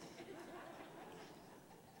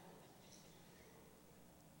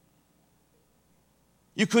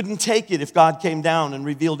 You couldn't take it if God came down and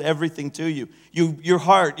revealed everything to you. Your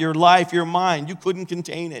heart, your life, your mind, you couldn't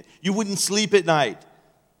contain it. You wouldn't sleep at night.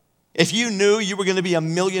 If you knew you were going to be a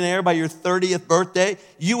millionaire by your 30th birthday,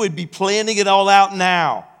 you would be planning it all out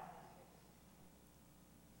now.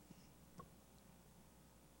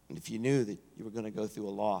 And if you knew that you were going to go through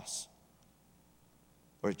a loss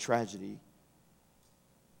or a tragedy,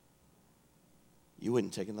 you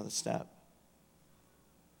wouldn't take another step.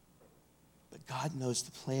 But God knows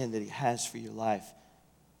the plan that He has for your life.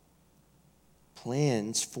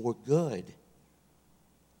 Plans for good.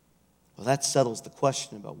 Well, that settles the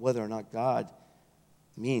question about whether or not God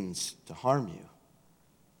means to harm you.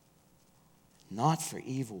 Not for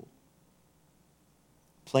evil.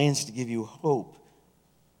 Plans to give you hope,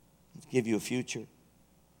 to give you a future.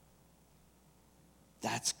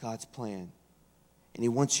 That's God's plan. And He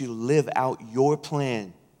wants you to live out your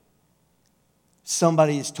plan.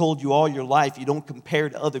 Somebody has told you all your life you don't compare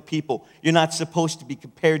to other people. You're not supposed to be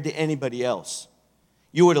compared to anybody else.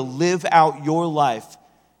 You are to live out your life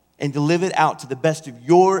and to live it out to the best of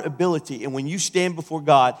your ability. And when you stand before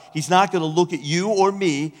God, He's not going to look at you or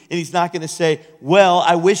me, and He's not going to say, well,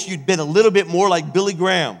 I wish you'd been a little bit more like Billy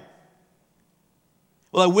Graham.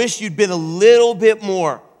 Well, I wish you'd been a little bit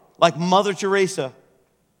more like Mother Teresa.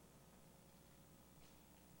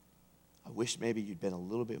 I wish maybe you'd been a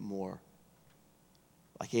little bit more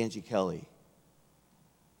like Angie Kelly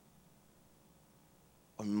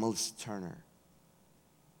or Melissa Turner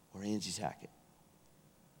or Angie Tackett.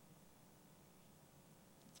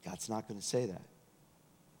 God's not going to say that.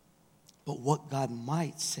 But what God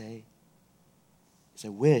might say is, I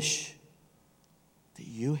wish that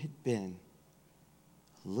you had been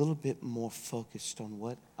a little bit more focused on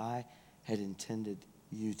what I had intended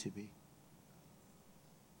you to be.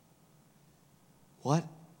 What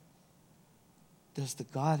does the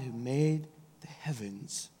God who made the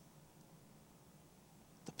heavens,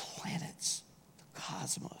 the planets, the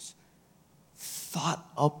cosmos, thought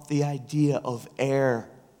up the idea of air,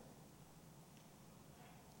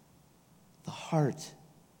 the heart,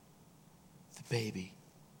 the baby?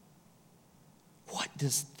 What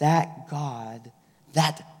does that God,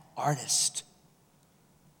 that artist,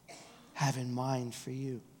 have in mind for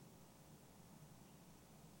you?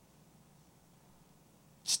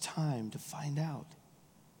 It's time to find out.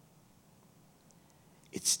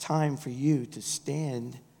 It's time for you to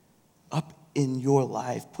stand up in your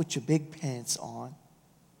life, put your big pants on,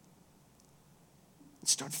 and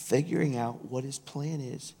start figuring out what His plan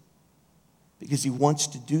is. Because He wants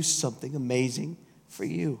to do something amazing for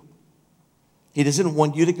you. He doesn't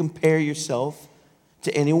want you to compare yourself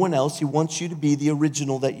to anyone else. He wants you to be the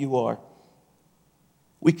original that you are.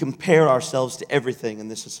 We compare ourselves to everything in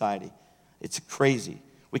this society. It's crazy.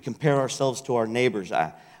 We compare ourselves to our neighbors.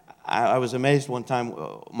 I was amazed one time,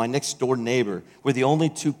 my next door neighbor, we're the only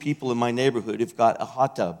two people in my neighborhood who've got a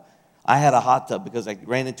hot tub. I had a hot tub because I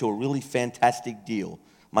ran into a really fantastic deal.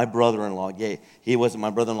 My brother-in-law, he wasn't my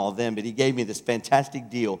brother-in-law then, but he gave me this fantastic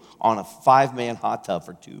deal on a 5-man hot tub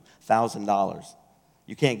for $2,000.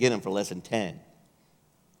 You can't get them for less than 10.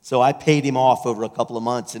 So I paid him off over a couple of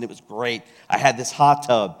months, and it was great. I had this hot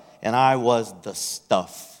tub, and I was the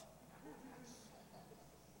stuff.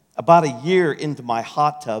 About a year into my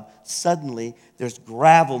hot tub, suddenly there's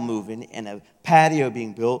gravel moving and a patio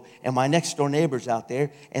being built, and my next door neighbor's out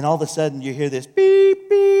there, and all of a sudden you hear this beep,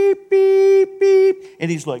 beep, beep, beep,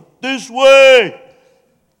 and he's like, this way.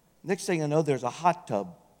 Next thing I know, there's a hot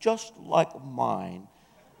tub just like mine.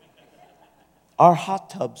 Our hot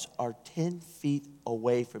tubs are 10 feet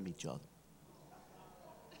away from each other.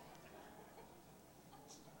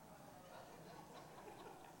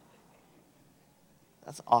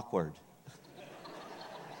 That's awkward.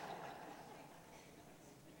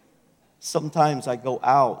 Sometimes I go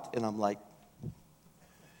out and I'm like,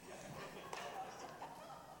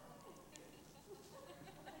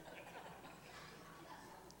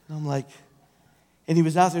 and he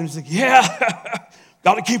was out there and he's like, yeah,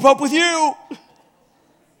 got to keep up with you.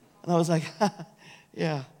 And I was like,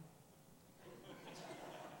 yeah.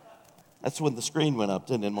 That's when the screen went up,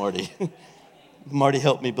 didn't it, Marty? Marty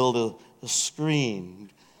helped me build a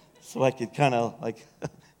screen so I could kind of like,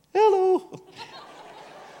 hello.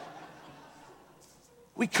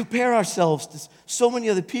 We compare ourselves to so many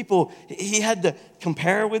other people. He had to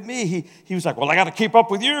compare with me. He was like, well, I got to keep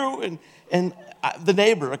up with you. And the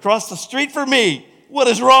neighbor across the street from me, what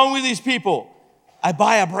is wrong with these people? I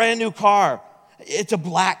buy a brand new car. It's a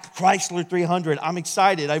black Chrysler 300. I'm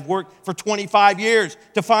excited. I've worked for 25 years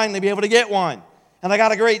to finally be able to get one. And I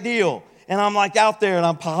got a great deal. And I'm like out there and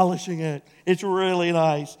I'm polishing it. It's really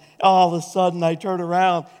nice. All of a sudden I turn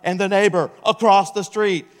around and the neighbor across the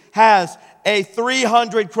street has a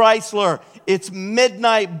 300 Chrysler. It's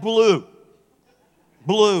midnight blue.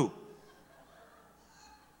 Blue.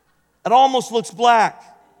 It almost looks black.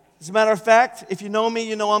 As a matter of fact, if you know me,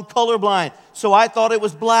 you know I'm colorblind. So I thought it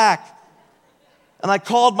was black. And I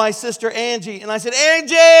called my sister Angie and I said,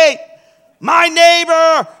 Angie, my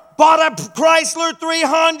neighbor bought a Chrysler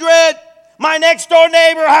 300. My next door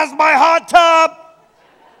neighbor has my hot tub.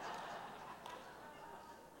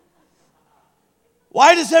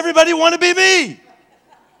 Why does everybody want to be me?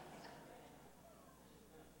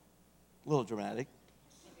 A little dramatic.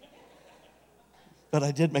 But I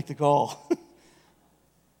did make the call.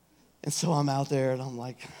 And so I'm out there and I'm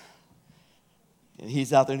like, and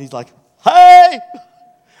he's out there and he's like, hey,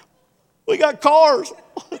 we got cars.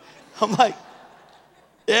 I'm like,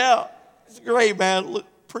 yeah, it's great, man. Look,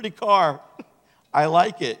 pretty car. I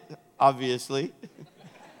like it, obviously.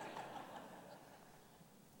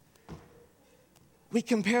 We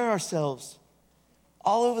compare ourselves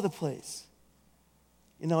all over the place.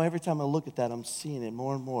 You know, every time I look at that, I'm seeing it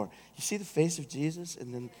more and more. You see the face of Jesus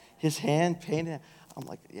and then his hand painted. I'm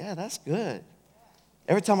like, yeah, that's good.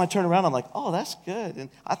 Every time I turn around, I'm like, oh, that's good. And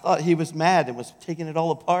I thought he was mad and was taking it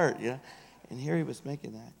all apart, you know. And here he was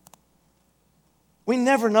making that. We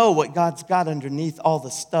never know what God's got underneath all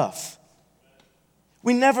the stuff.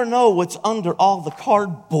 We never know what's under all the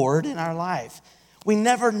cardboard in our life. We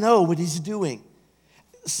never know what he's doing.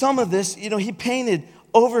 Some of this, you know, he painted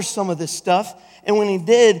over some of this stuff. And when he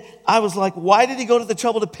did, I was like, why did he go to the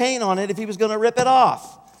trouble to paint on it if he was going to rip it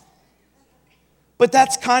off? But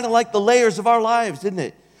that's kind of like the layers of our lives, isn't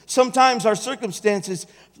it? Sometimes our circumstances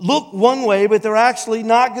look one way, but they're actually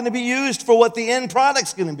not going to be used for what the end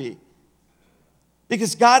product's going to be.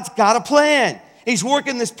 Because God's got a plan. He's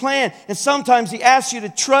working this plan. And sometimes he asks you to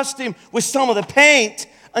trust him with some of the paint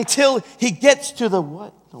until he gets to the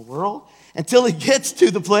what in the world? Until he gets to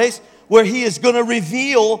the place where he is going to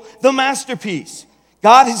reveal the masterpiece.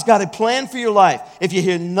 God has got a plan for your life. If you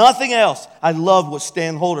hear nothing else, I love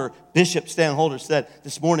what Bishop Stan Holder said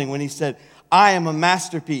this morning when he said, I am a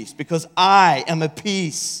masterpiece because I am a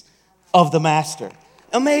piece of the master.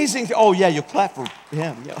 Amazing. Oh, yeah, you clap for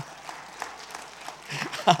him. Yeah.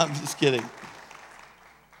 I'm just kidding.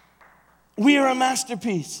 We are a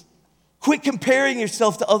masterpiece. Quit comparing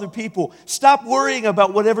yourself to other people. Stop worrying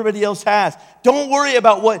about what everybody else has. Don't worry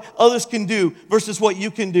about what others can do versus what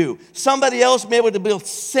you can do. Somebody else may be able to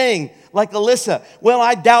sing like Alyssa. Well,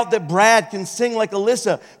 I doubt that Brad can sing like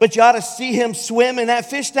Alyssa, but you ought to see him swim in that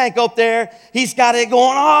fish tank up there. He's got it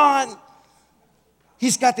going on.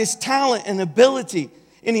 He's got this talent and ability,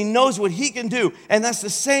 and he knows what he can do. And that's the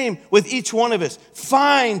same with each one of us.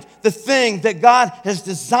 Find the thing that God has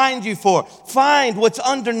designed you for. Find what's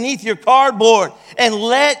underneath your cardboard and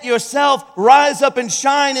let yourself rise up and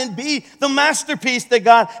shine and be the masterpiece that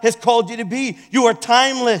God has called you to be. You are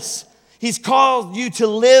timeless. He's called you to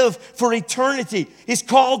live for eternity. He's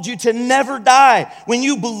called you to never die. When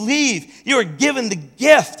you believe, you are given the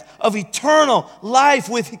gift of eternal life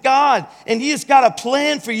with God. And he has got a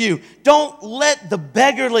plan for you. Don't let the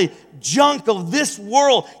beggarly junk of this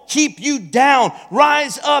world keep you down.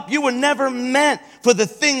 Rise up. You were never meant for the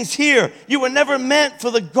things here. You were never meant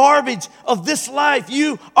for the garbage of this life.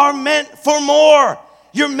 You are meant for more.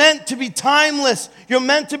 You're meant to be timeless. You're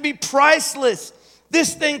meant to be priceless.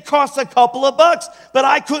 This thing costs a couple of bucks, but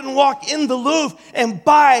I couldn't walk in the Louvre and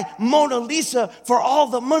buy Mona Lisa for all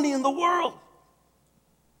the money in the world.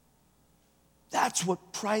 That's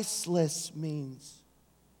what priceless means.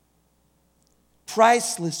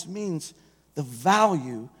 Priceless means the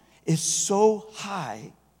value is so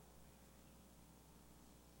high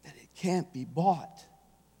that it can't be bought.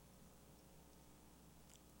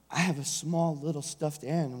 I have a small little stuffed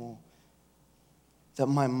animal that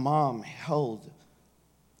my mom held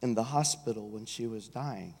in the hospital when she was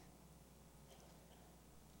dying.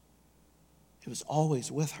 It was always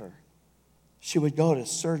with her. She would go to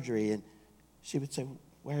surgery and she would say,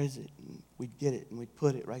 where is it? And we'd get it and we'd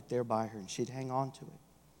put it right there by her and she'd hang on to it.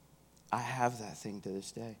 I have that thing to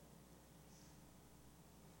this day.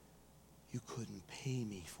 You couldn't pay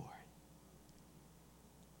me for it.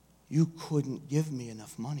 You couldn't give me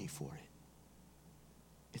enough money for it.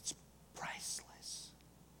 It's priceless.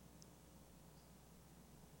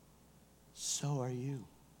 So are you.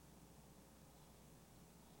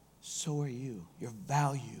 So are you. Your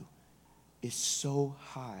value is so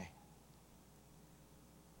high.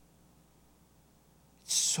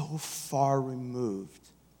 It's so far removed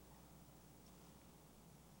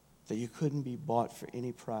that you couldn't be bought for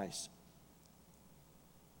any price.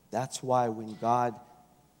 That's why when God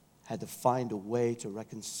had to find a way to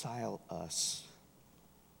reconcile us,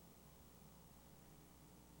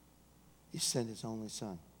 He sent His only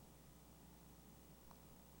Son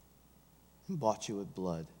and bought you with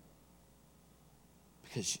blood.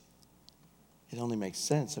 Because it only makes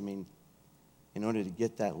sense. I mean, in order to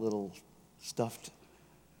get that little stuffed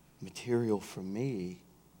material from me,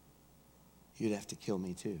 you'd have to kill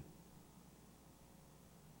me too.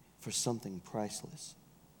 For something priceless.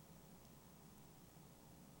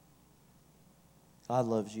 God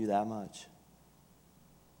loves you that much.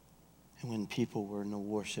 And when people were in the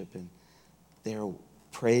worship and they're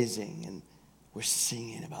praising and we're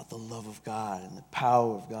singing about the love of God and the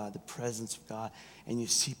power of God, the presence of God, and you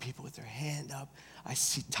see people with their hand up. I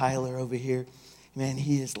see Tyler over here. Man,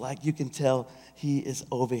 he is like, you can tell he is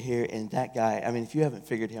over here. And that guy, I mean, if you haven't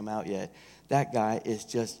figured him out yet, that guy is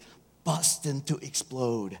just busting to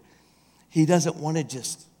explode. He doesn't want to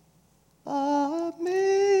just, amazing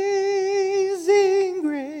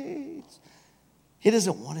grace. He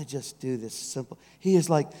doesn't want to just do this simple. He is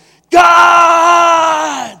like,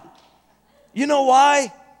 God! You know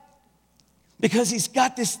why? Because he's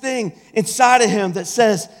got this thing inside of him that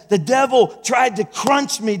says, the devil tried to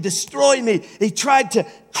crunch me, destroy me. He tried to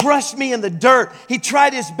crush me in the dirt. He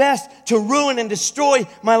tried his best to ruin and destroy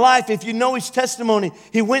my life. If you know his testimony,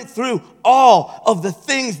 he went through all of the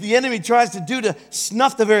things the enemy tries to do to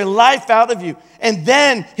snuff the very life out of you. And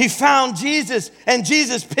then he found Jesus, and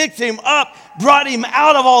Jesus picked him up, brought him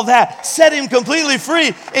out of all that, set him completely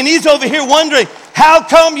free. And he's over here wondering, how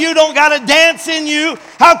come you don't got a dance in you?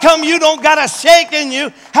 How come you don't got a shake in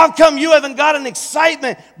you? How come you haven't got an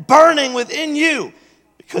excitement burning within you?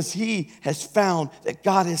 Because he has found that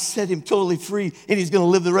God has set him totally free, and he's going to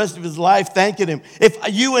live the rest of his life thanking him. If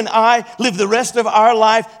you and I live the rest of our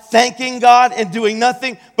life thanking God and doing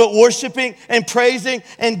nothing but worshiping and praising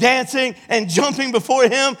and dancing and jumping before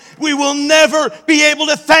him, we will never be able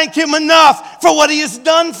to thank him enough for what he has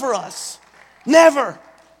done for us. Never.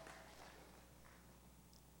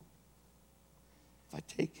 If I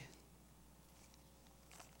take,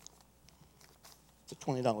 it's a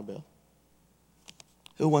 $20 bill.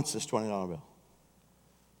 Who wants this $20 bill?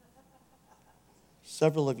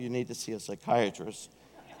 Several of you need to see a psychiatrist.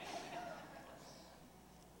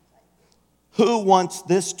 Who wants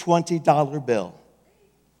this $20 bill?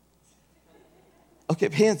 Okay,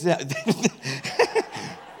 hands down.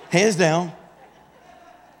 Hands down.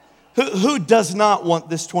 Who does not want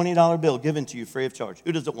this $20 bill given to you free of charge?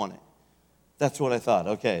 Who doesn't want it? That's what I thought.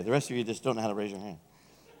 Okay, the rest of you just don't know how to raise your hand.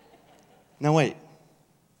 Now wait.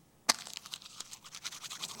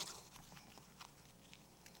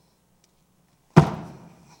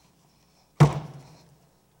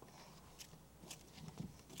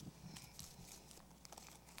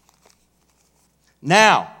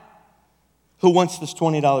 Now, who wants this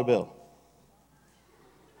 $20 bill?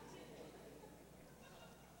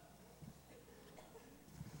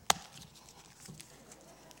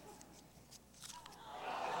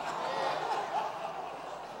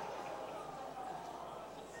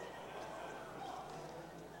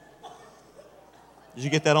 Did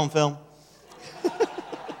you get that on film?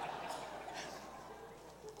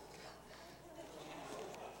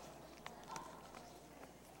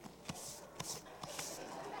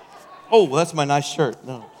 Oh, well, that's my nice shirt.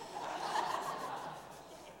 No.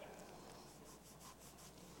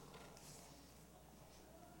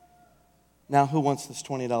 Now, who wants this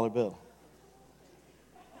 $20 bill?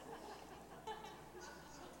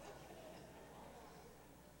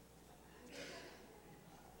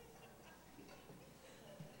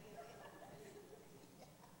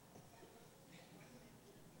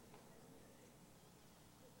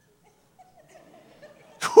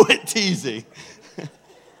 Quit teasing.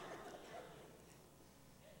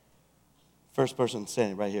 First person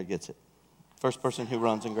standing right here gets it. First person who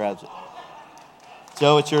runs and grabs it.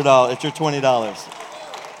 Joe, it's your $. It's your $20.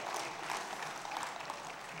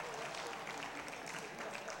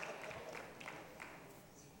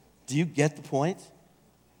 Do you get the point?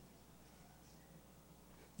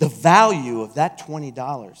 The value of that $20,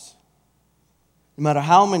 no matter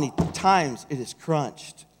how many times it is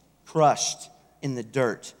crushed in the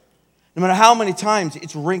dirt, no matter how many times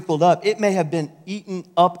it's wrinkled up, it may have been eaten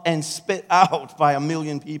up and spit out by a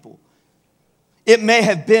million people. It may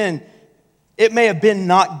have been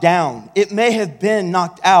knocked down. It may have been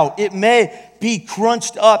knocked out. It may be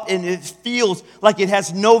crunched up and it feels like it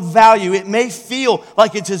has no value. It may feel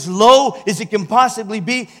like it's as low as it can possibly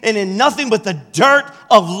be and in nothing but the dirt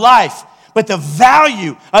of life. But the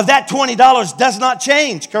value of that $20 does not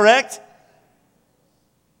change, correct?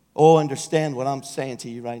 Oh, understand what I'm saying to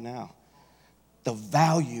you right now. the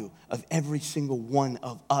value of every single one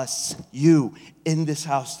of us, you in this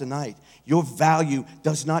house tonight. Your value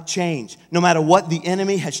does not change, no matter what the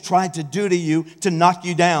enemy has tried to do to you to knock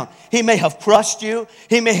you down. He may have crushed you.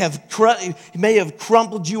 He may have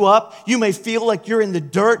crumpled you up. You may feel like you're in the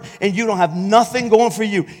dirt and you don't have nothing going for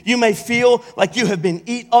you. You may feel like you have been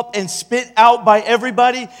eat up and spit out by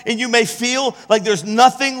everybody, and you may feel like there's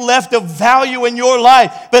nothing left of value in your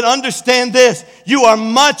life. But understand this, you are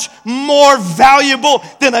much more valuable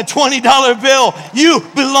than a $20 bill. You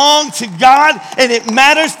belong to God, and it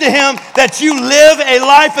matters to Him that you live a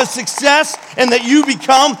life of success and that you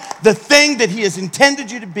become the thing that He has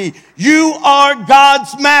intended you to be. You are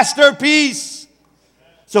God's masterpiece.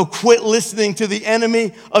 So quit listening to the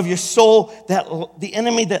enemy of your soul, the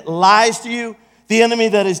enemy that lies to you, the enemy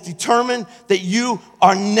that is determined that you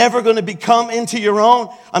are never going to become into your own.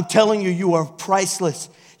 I'm telling you, you are priceless.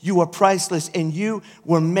 You are priceless, and you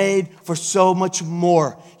were made for so much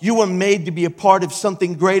more. You were made to be a part of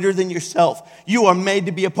something greater than yourself. You are made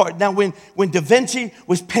to be a part. Now, when Da Vinci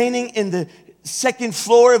was painting in the second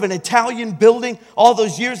floor of an Italian building all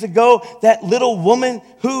those years ago, that little woman,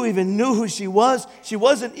 who even knew who she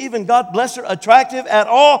wasn't even, God bless her, attractive at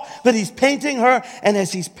all, but he's painting her, and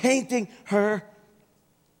as he's painting her,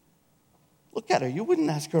 look at her. You wouldn't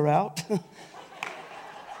ask her out.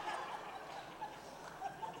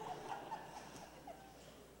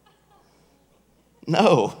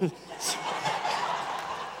 No.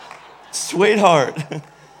 Sweetheart.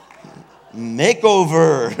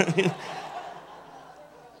 Makeover.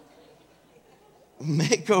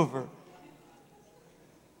 Makeover.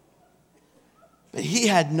 But he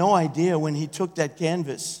had no idea when he took that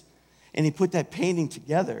canvas and he put that painting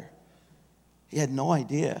together. He had no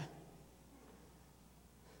idea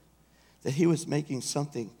that he was making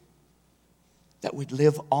something that would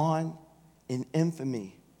live on in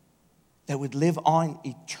infamy, that would live on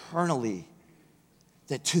eternally,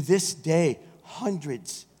 that to this day,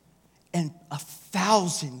 hundreds and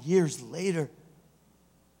 1,000 years later,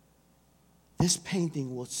 this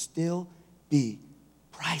painting will still be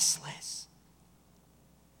priceless.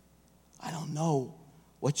 I don't know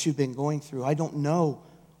what you've been going through. I don't know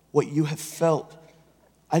what you have felt.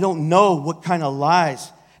 I don't know what kind of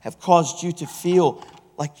lies have caused you to feel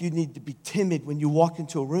like you need to be timid when you walk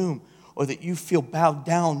into a room, or that you feel bowed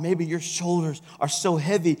down. Maybe your shoulders are so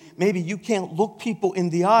heavy. Maybe you can't look people in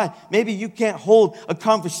the eye. Maybe you can't hold a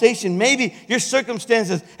conversation. Maybe your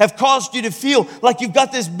circumstances have caused you to feel like you've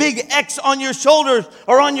got this big X on your shoulders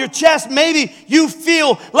or on your chest. Maybe you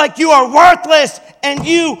feel like you are worthless and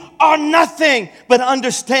you are nothing. But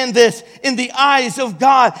understand this, in the eyes of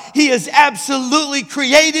God, He has absolutely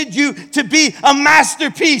created you to be a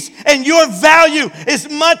masterpiece, and your value is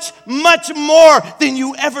much, much more than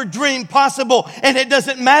you ever dreamed possible. And it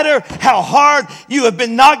doesn't matter how hard you have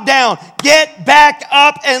been knocked down. Get back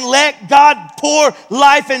up and let God pour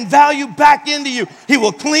life and value back into you. He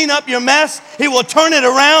will clean up your mess. He will turn it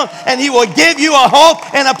around, and He will give you a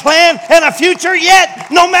hope and a plan and a future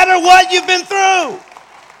yet, no matter what you've been through.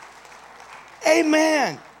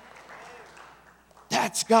 Amen.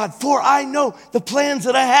 That's God. For I know the plans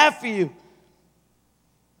that I have for you.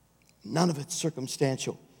 None of it's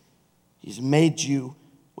circumstantial. He's made you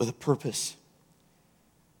with a purpose.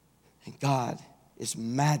 And God is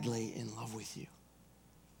madly in love with you.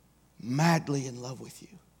 Madly in love with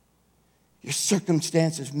you. Your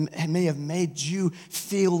circumstances may have made you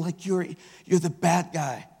feel like you're the bad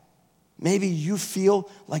guy. Maybe you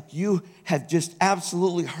feel like you have just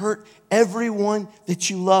absolutely hurt everyone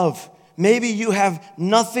that you love. Maybe you have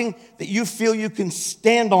nothing that you feel you can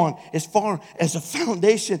stand on as far as a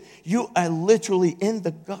foundation. You are literally in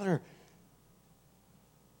the gutter.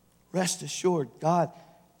 Rest assured, God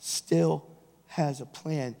still has a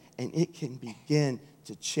plan, and it can begin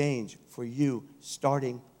to change for you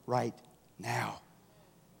starting right now.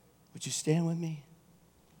 Would you stand with me?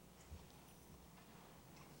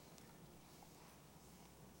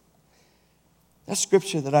 That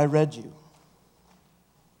scripture that I read you,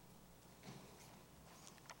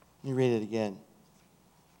 let me read it again.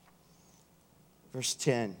 Verse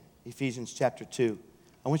 10, Ephesians chapter 2.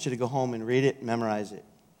 I want you to go home and read it and memorize it.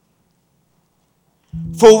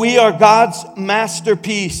 For we are God's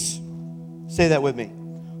masterpiece. Say that with me.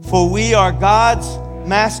 For we are God's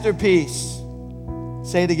masterpiece.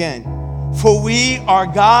 Say it again. For we are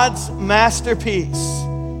God's masterpiece.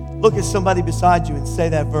 Look at somebody beside you and say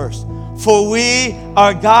that verse. For we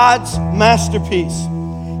are God's masterpiece.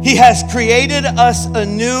 He has created us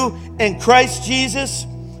anew in Christ Jesus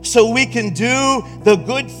so we can do the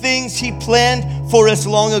good things He planned for us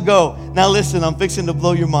long ago. Now listen, I'm fixing to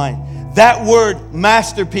blow your mind. That word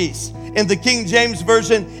masterpiece In the King James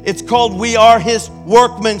Version, it's called we are his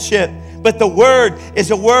workmanship. But the word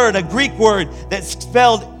is a Greek word that's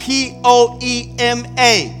spelled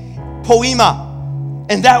P-O-E-M-A, poema.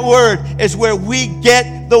 And that word is where we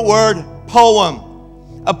get the word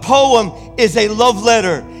poem. A poem is a love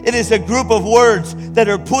letter. It is a group of words that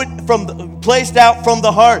are placed out from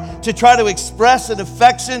the heart to try to express an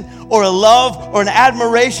affection or a love or an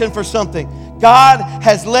admiration for something. God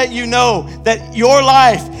has let you know that your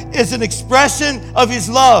life is an expression of his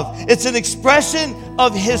love. It's an expression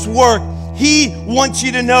of his work. He wants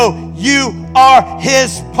you to know you are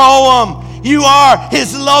his poem. You are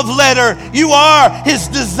his love letter. You are his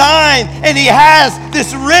design. And he has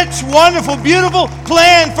this rich, wonderful, beautiful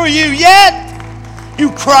plan for you. Yet,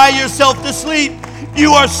 you cry yourself to sleep.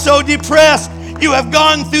 You are so depressed. You have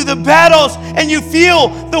gone through the battles and you feel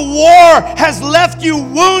the war has left you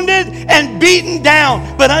wounded and beaten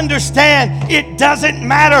down. But understand, it doesn't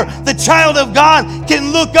matter. The child of God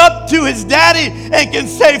can look up to his daddy and can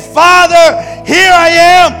say, Father, here I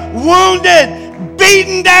am, wounded,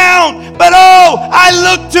 beaten down, but oh, I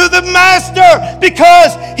look to the master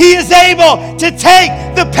because he is able to take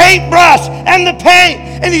the paintbrush and the paint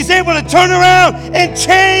and he's able to turn around and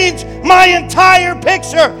change my entire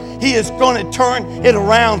picture. He is going to turn it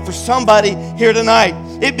around for somebody here tonight.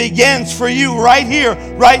 It begins for you right here,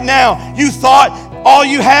 right now. You thought all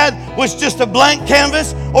you had was just a blank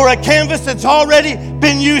canvas or a canvas that's already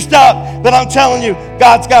been used up. But I'm telling you,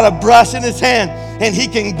 God's got a brush in his hand and he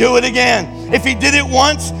can do it again. If he did it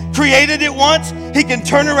once, created it once, he can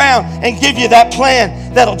turn around and give you that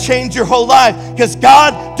plan that'll change your whole life. Because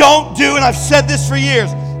God don't do, and I've said this for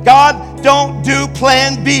years, God don't do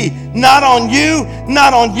plan B. Not on you,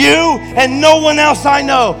 and no one else I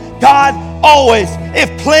know. God always, if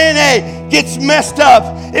plan A gets messed up,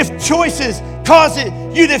 if choices cause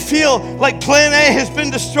you to feel like plan A has been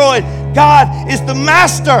destroyed, God is the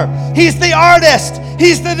master. He's the artist.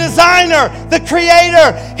 He's the designer, the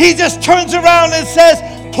creator. He just turns around and says,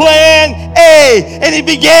 plan A. And he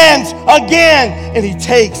begins again. And he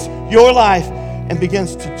takes your life and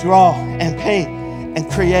begins to draw and paint and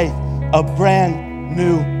create a brand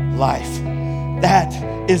new life. That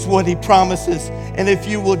is what he promises. And if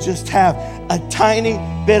you will just have a tiny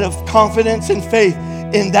bit of confidence and faith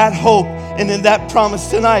in that hope and in that promise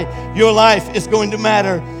tonight, your life is going to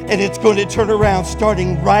matter and it's going to turn around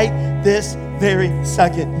starting right this very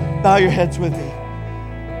second. Bow your heads with me.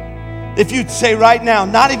 If you'd say right now,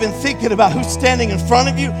 not even thinking about who's standing in front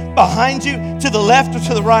of you, behind you, to the left or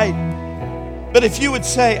to the right, but if you would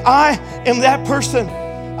say, I am that person.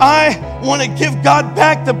 I want to give God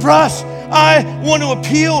back the brush. I want to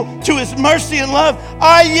appeal to his mercy and love.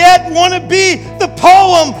 I yet want to be the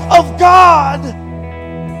poem of God.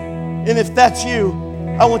 And if that's you,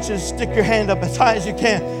 I want you to stick your hand up as high as you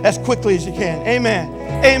can, as quickly as you can. Amen.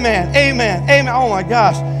 Amen. Amen. Amen. Oh my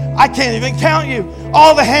gosh. I can't even count you.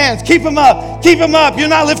 All the hands, keep them up. Keep them up. You're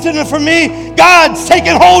not lifting them for me. God's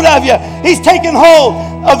taking hold of you. He's taking hold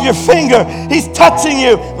of your finger. He's touching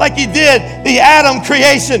you like he did the Adam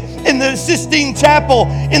creation in the Sistine Chapel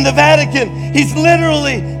in the Vatican. He's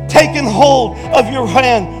literally taking hold of your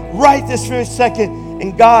hand right this very second.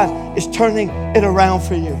 And God is turning it around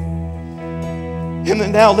for you. And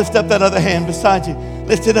then now lift up that other hand beside you.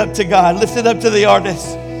 Lift it up to God. Lift it up to the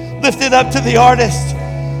artist. Lift it up to the artist.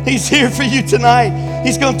 He's here for you tonight.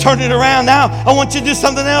 He's going to turn it around. Now, I want you to do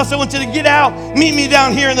something else. I want you to get out. Meet me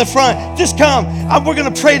down here in the front. Just come. We're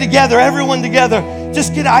going to pray together, everyone together.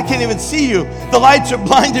 Just get out. I can't even see you. The lights are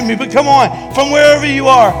blinding me, but come on. From wherever you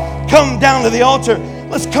are, come down to the altar.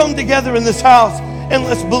 Let's come together in this house and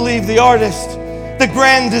let's believe the artist, the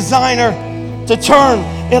grand designer, to turn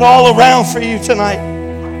it all around for you tonight.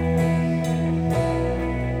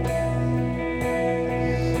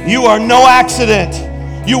 You are no accident.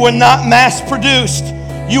 You are not mass-produced.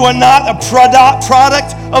 You are not a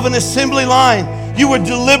product of an assembly line. You were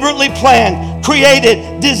deliberately planned,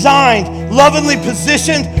 created, designed, lovingly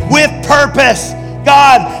positioned with purpose.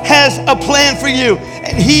 God has a plan for you,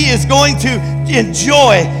 and he is going to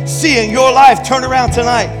enjoy seeing your life turn around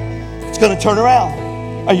tonight. It's going to turn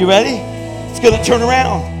around. Are you ready? It's going to turn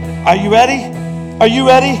around. Are you ready? Are you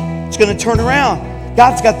ready? It's going to turn around.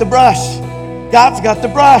 God's got the brush. God's got the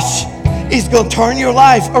brush. He's going to turn your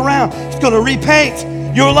life around. He's going to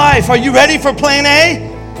repaint your life. Are you ready for plan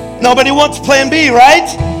A? Nobody wants plan B, right?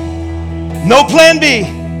 No plan B.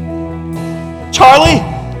 Charlie,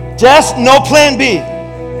 Jess, no plan B.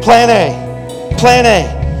 Plan A. Plan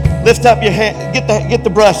A. Lift up your hand. Get the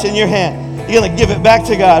brush in your hand. You're going to give it back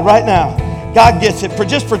to God right now. God gets it.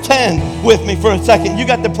 Just pretend with me for a second. You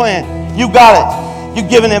got the plan. You got it. You're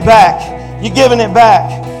giving it back. You're giving it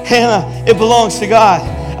back. Hannah, it belongs to God.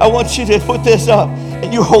 I want you to put this up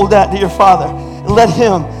and you hold that to your Father and let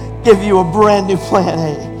Him give you a brand new plan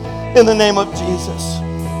A. In the name of Jesus,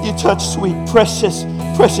 you touch sweet, precious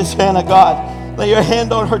Hannah, God. Lay your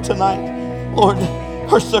hand on her tonight. Lord,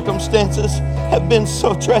 her circumstances have been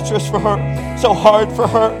so treacherous for her, so hard for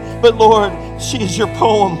her. But Lord, she is your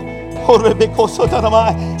poem.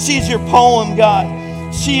 She is your poem,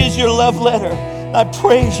 God. She is your love letter. I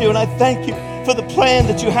praise you and I thank you for the plan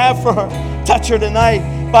that you have for her. Touch her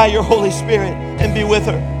tonight by your Holy Spirit and be with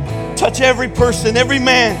her. Touch every person, every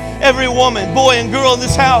man, every woman, boy and girl in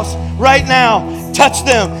this house right now. Touch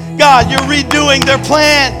them. God, you're redoing their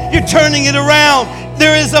plan. You're turning it around.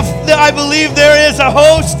 I believe there is a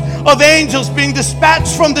host of angels being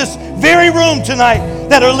dispatched from this very room tonight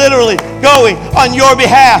that are literally going on your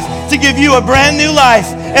behalf to give you a brand new life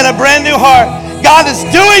and a brand new heart. God is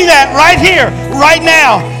doing that right here, right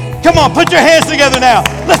now. Come on, put your hands together now.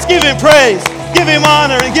 Let's give Him praise, give Him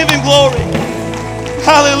honor, and give Him glory.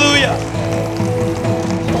 Hallelujah.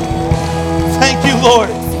 Thank you, Lord.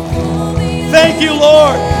 Thank you,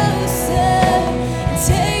 Lord.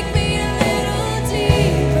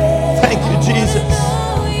 Thank you, Jesus.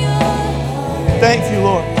 Thank you,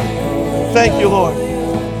 Lord. Thank you, Lord.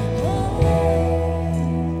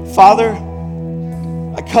 Father,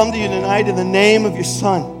 I come to you tonight in the name of your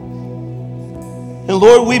Son. And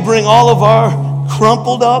Lord, we bring all of our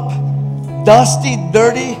crumpled up, dusty,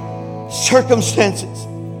 dirty circumstances.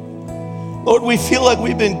 Lord, we feel like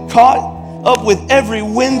we've been caught up with every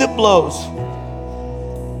wind that blows.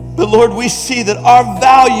 But Lord, we see that our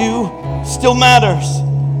value still matters.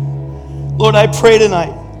 Lord, I pray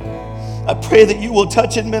tonight. I pray that you will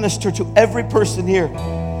touch and minister to every person here.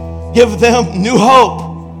 Give them new hope.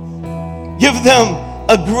 Give them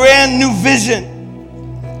a brand new vision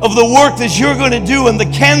of the work that you're going to do in the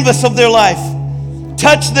canvas of their life.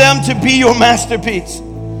 Touch them to be your masterpiece.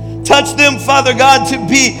 Touch them, Father God, to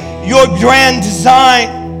be your grand design.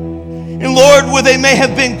 And Lord, where they may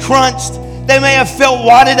have been crunched, they may have felt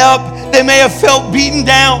wadded up, they may have felt beaten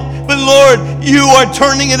down, but Lord, you are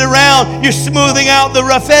turning it around. You're smoothing out the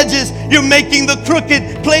rough edges. You're making the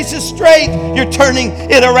crooked places straight. You're turning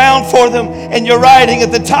it around for them, and you're writing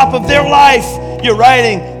at the top of their life, you're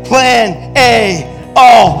writing Plan A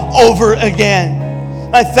all over again.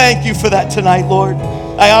 I thank you for that tonight, Lord.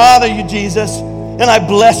 I honor you, Jesus, and I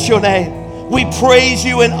bless your name. We praise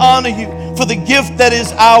you and honor you for the gift that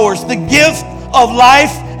is ours, the gift of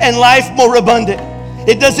life and life more abundant.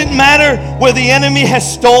 It doesn't matter where the enemy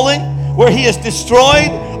has stolen, where he has destroyed,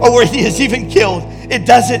 or where he has even killed. It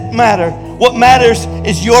doesn't matter. What matters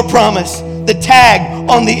is your promise. The tag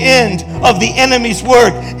on the end of the enemy's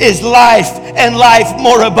work is life and life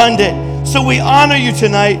more abundant. So we honor you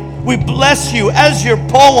tonight. We bless you as your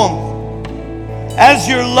poem, as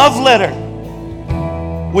your love letter.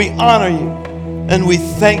 We honor you and we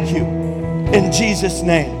thank you in Jesus'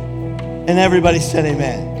 name. And everybody said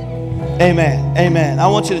amen. Amen. Amen. I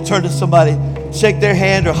want you to turn to somebody, shake their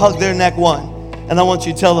hand or hug their neck one, and I want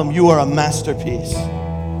you to tell them you are a masterpiece.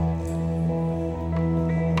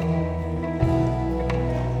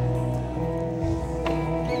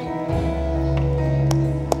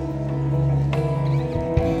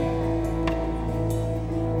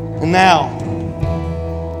 And now,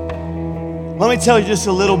 let me tell you just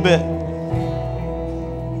a little bit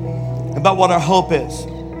about what our hope is.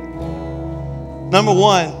 Number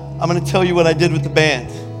one, I'm going to tell you what I did with the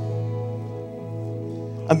band.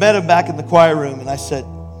 I met him back in the choir room and I said,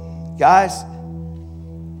 guys,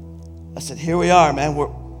 here we are, man.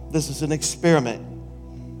 This is an experiment.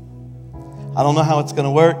 I don't know how it's going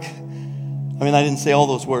to work. I mean, I didn't say all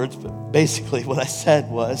those words, but basically what I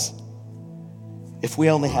said was, if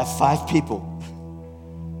we only have 5 people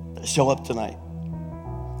that show up tonight,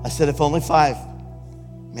 I said, if only 5,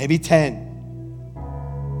 maybe 10,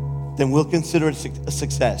 then we'll consider it a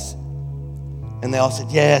success. And they all said,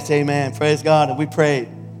 yes, amen, praise God. And we prayed.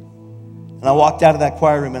 And I walked out of that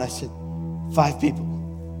choir room and I said, 5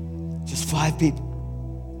 people, just 5 people.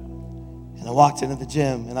 And I walked into the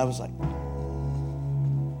gym and I was like,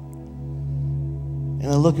 and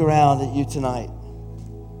I look around at you tonight.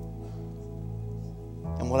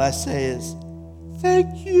 And what I say is,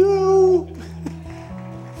 thank you.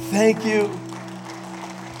 Thank you.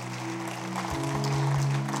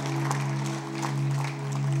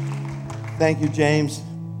 Thank you, James,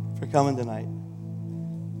 for coming tonight.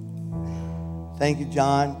 Thank you,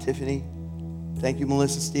 John, Tiffany. Thank you,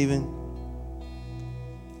 Melissa, Stephen.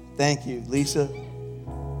 Thank you, Lisa.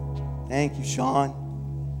 Thank you, Sean.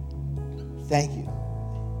 Thank you.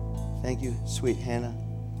 Thank you, sweet Hannah.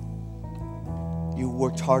 You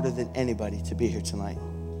worked harder than anybody to be here tonight.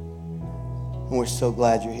 and we're so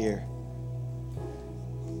glad you're here.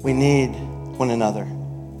 We need one another.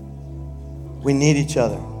 We need each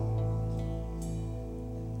other.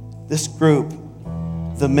 This group,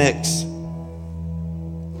 The Mix,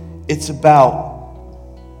 it's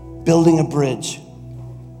about building a bridge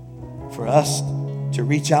for us to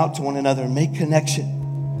reach out to one another and make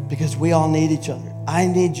connection, because we all need each other. I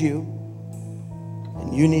need you,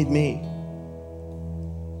 and you need me.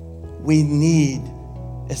 We need,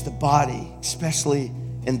 as the body, especially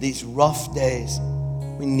in these rough days,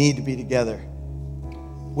 we need to be together.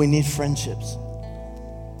 We need friendships.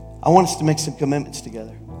 I want us to make some commitments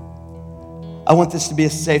together. I want this to be a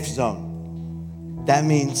safe zone. That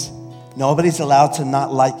means nobody's allowed to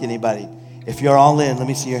not like anybody. If you're all in, let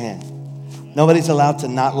me see your hand. Nobody's allowed to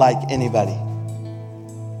not like anybody.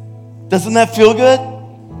 Doesn't that feel good?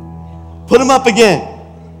 Put them up again.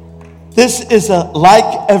 This is a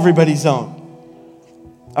like everybody zone.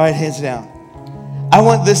 All right, hands down. I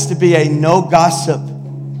want this to be a no gossip,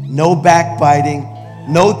 no backbiting,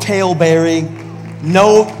 no tail bearing,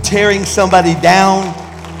 no tearing somebody down,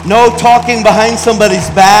 no talking behind somebody's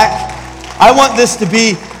back. I want this to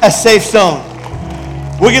be a safe zone.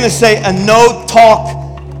 We're going to say a no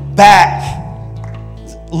talk back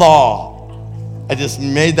law. I just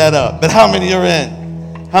made that up. But how many are in?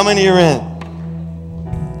 How many are in?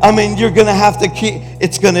 I mean, you're going to have to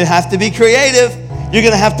it's going to have to be creative. You're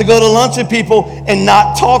going to have to go to lunch with people and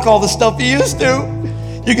not talk all the stuff you used to.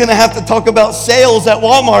 You're going to have to talk about sales at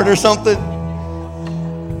Walmart or something.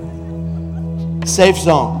 Safe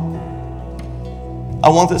zone. I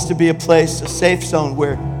want this to be a place, a safe zone,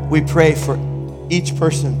 where we pray for each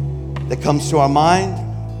person that comes to our mind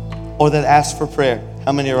or that asks for prayer.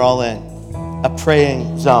 How many are all in? A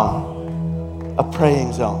praying zone. A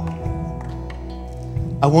praying zone.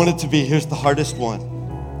 I want it to be, here's the hardest one.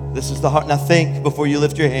 This is the hard, now think before you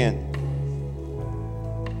lift your hand.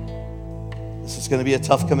 This is going to be a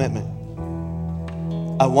tough commitment.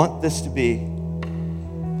 I want this to be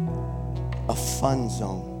a fun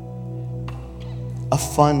zone. A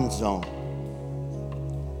fun zone.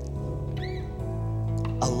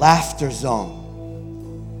 A laughter zone.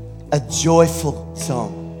 A joyful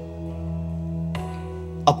zone.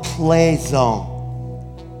 A play zone.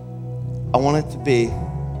 I want it to be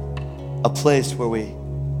a place where we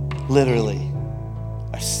literally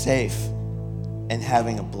are safe and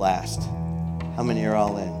having a blast. How many are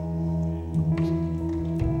all in?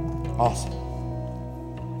 Awesome.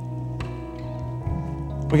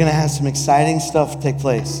 We're going to have some exciting stuff take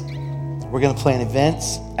place. We're going to plan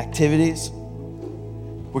events, activities.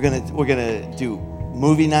 We're going to do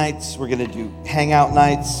movie nights. We're going to do hangout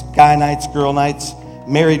nights, guy nights, girl nights,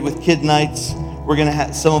 married with kid nights. We're going to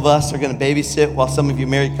have, some of us are going to babysit while some of you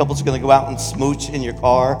married couples are going to go out and smooch in your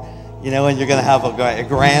car, and you're going to have a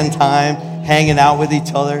grand time hanging out with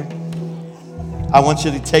each other. I want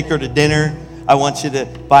you to take her to dinner. I want you to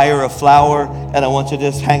buy her a flower, and I want you to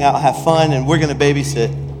just hang out and have fun, and we're going to babysit.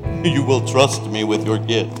 You will trust me with your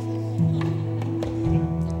kid.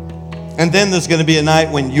 And then there's going to be a night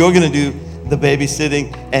when you're going to do the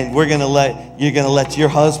babysitting, and you're going to let your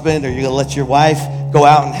husband or you're going to let your wife go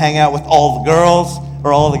out and hang out with all the girls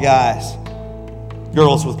or all the guys.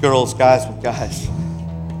 Girls with girls, guys with guys.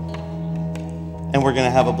 And we're going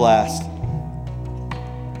to have a blast.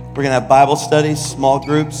 We're going to have Bible studies, small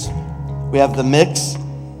groups. We have the Mix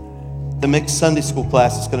Sunday school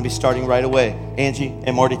class is going to be starting right away. Angie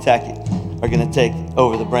and Marty Tackett are going to take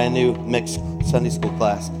over the brand new Mix Sunday school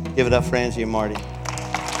class. Give it up for Angie and Marty.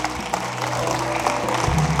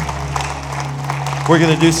 We're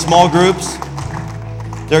going to do small groups.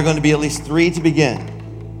 There are going to be at least 3 to begin.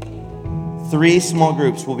 3 small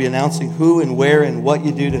groups. We'll be announcing who and where and what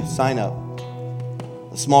you do to sign up.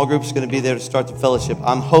 The small group is going to be there to start the fellowship.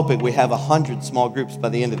 I'm hoping we have 100 small groups by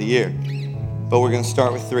the end of the year, but we're going to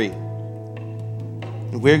start with 3.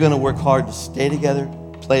 And we're going to work hard to stay together,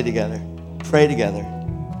 play together, pray together,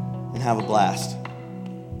 and have a blast.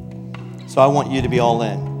 So I want you to be all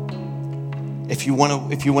in. If you want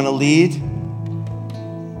to lead,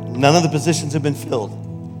 none of the positions have been filled.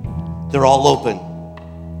 They're all open.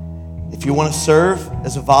 If you want to serve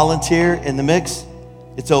as a volunteer in the Mix,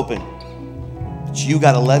 it's open. But you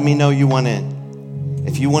got to let me know you want in.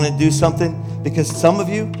 If you want to do something, because some of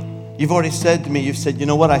you, you've already said to me, you've said, you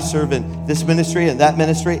know what, I serve in this ministry and that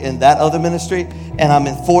other ministry, and I'm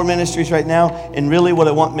in 4 ministries right now, and really what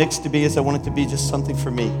I want Mix to be is I want it to be just something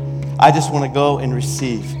for me. I just want to go and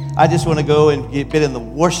receive. I just want to go and get in the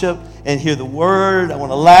worship and hear the word. I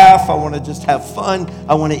want to laugh. I want to just have fun.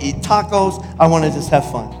 I want to eat tacos. I want to just have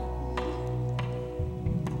fun.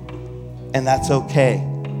 And that's okay.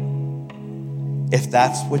 If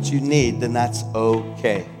that's what you need, then that's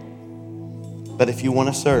okay. But if you want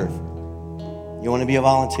to serve, you want to be a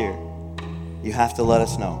volunteer, you have to let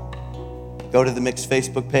us know. Go to the Mix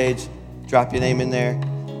Facebook page, drop your name in there,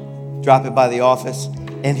 drop it by the office.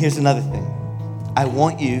 And here's another thing. I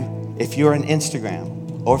want you, if you're on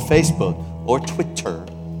Instagram or Facebook or Twitter,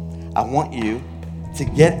 I want you to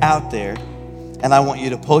get out there and I want you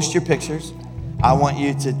to post your pictures. I want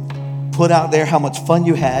you to put out there how much fun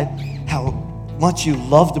you had, how much you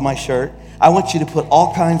loved my shirt. I want you to put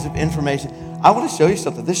all kinds of information. I want to show you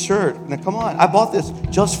something. This shirt, now come on, I bought this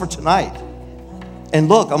just for tonight. And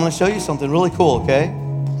look, I'm going to show you something really cool, okay?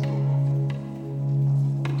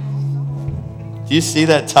 Do you see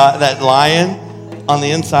that that lion on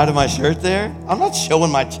the inside of my shirt there? I'm not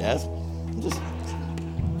showing my chest.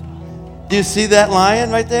 Do you see that lion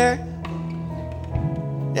right there?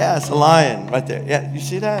 Yeah, it's a lion right there. Yeah, you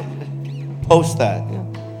see that? Post that. Yeah.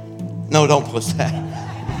 No, don't post that.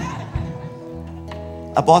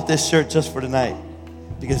 I bought this shirt just for tonight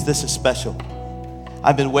because this is special.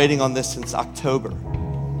 I've been waiting on this since October.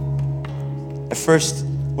 At first,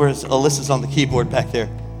 whereas Alyssa's on the keyboard back there,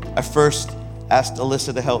 I first asked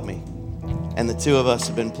Alyssa to help me. And the two of us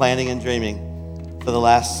have been planning and dreaming for the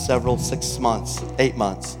last 6 months, 8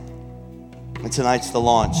 months. And tonight's the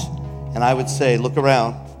launch. And I would say, look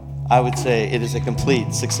around, I would say it is a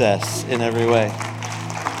complete success in every way.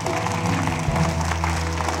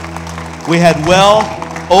 We had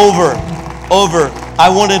I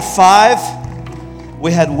wanted 5.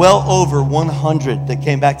 We had well over 100 that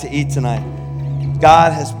came back to eat tonight.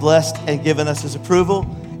 God has blessed and given us his approval,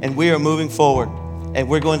 and we are moving forward. And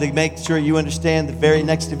we're going to make sure you understand the very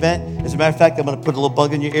next event. As a matter of fact, I'm going to put a little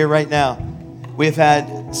bug in your ear right now. We have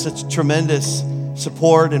had such tremendous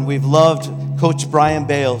support, and we've loved Coach Brian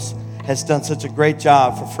Bales has done such a great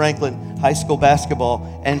job for Franklin High School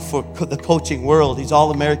basketball and for the coaching world. He's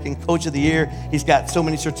All-American Coach of the Year. He's got so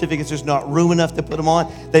many certificates, there's not room enough to put him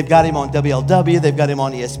on. They've got him on WLW, they've got him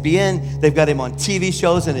on ESPN, they've got him on TV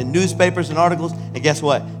shows and in newspapers and articles. And guess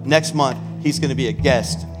what? Next month, he's going to be a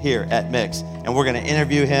guest here at Mix. And we're going to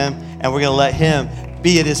interview him, and we're going to let him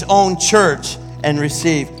be at his own church and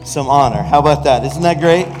receive some honor. How about that? Isn't that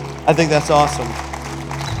great? I think that's awesome.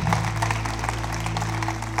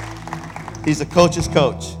 He's a coach's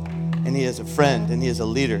coach, and he is a friend, and he is a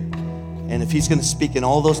leader. And if he's going to speak in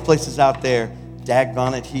all those places out there,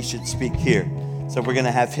 daggone it, he should speak here. So we're going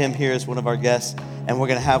to have him here as one of our guests, and we're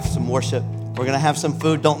going to have some worship. We're going to have some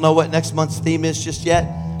food. Don't know what next month's theme is just yet,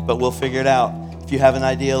 but we'll figure it out. If you have an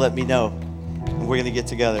idea, let me know. And we're going to get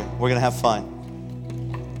together. We're going to have fun.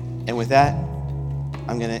 And with that,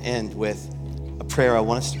 I'm going to end with a prayer I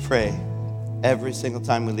want us to pray every single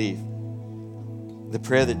time we leave. The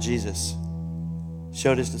prayer that Jesus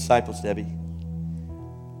showed his disciples, Debbie,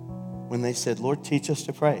 when they said, Lord, teach us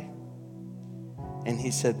to pray. And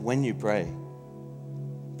he said, when you pray,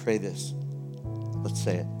 pray this. Let's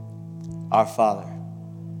say it. Our Father,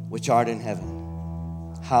 which art in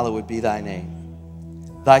heaven, hallowed be thy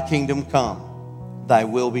name. Thy kingdom come, thy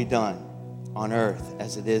will be done on earth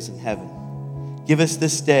as it is in heaven. Give us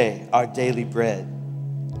this day our daily bread,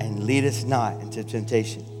 and lead us not into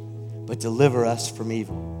temptation, but deliver us from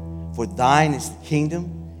evil. For thine is the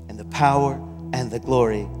kingdom and the power and the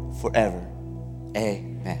glory forever.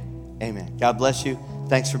 Amen. Amen. God bless you.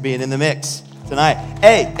 Thanks for being in the mix tonight.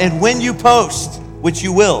 Hey, and when you post, which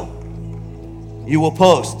you will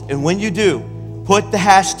post. And when you do, put the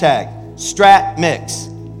hashtag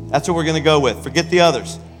StratMix. That's what we're going to go with. Forget the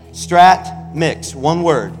others. StratMix. One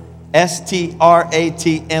word. StratMix.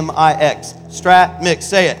 StratMix.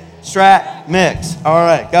 Say it. StratMix. All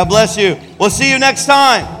right. God bless you. We'll see you next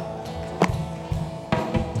time.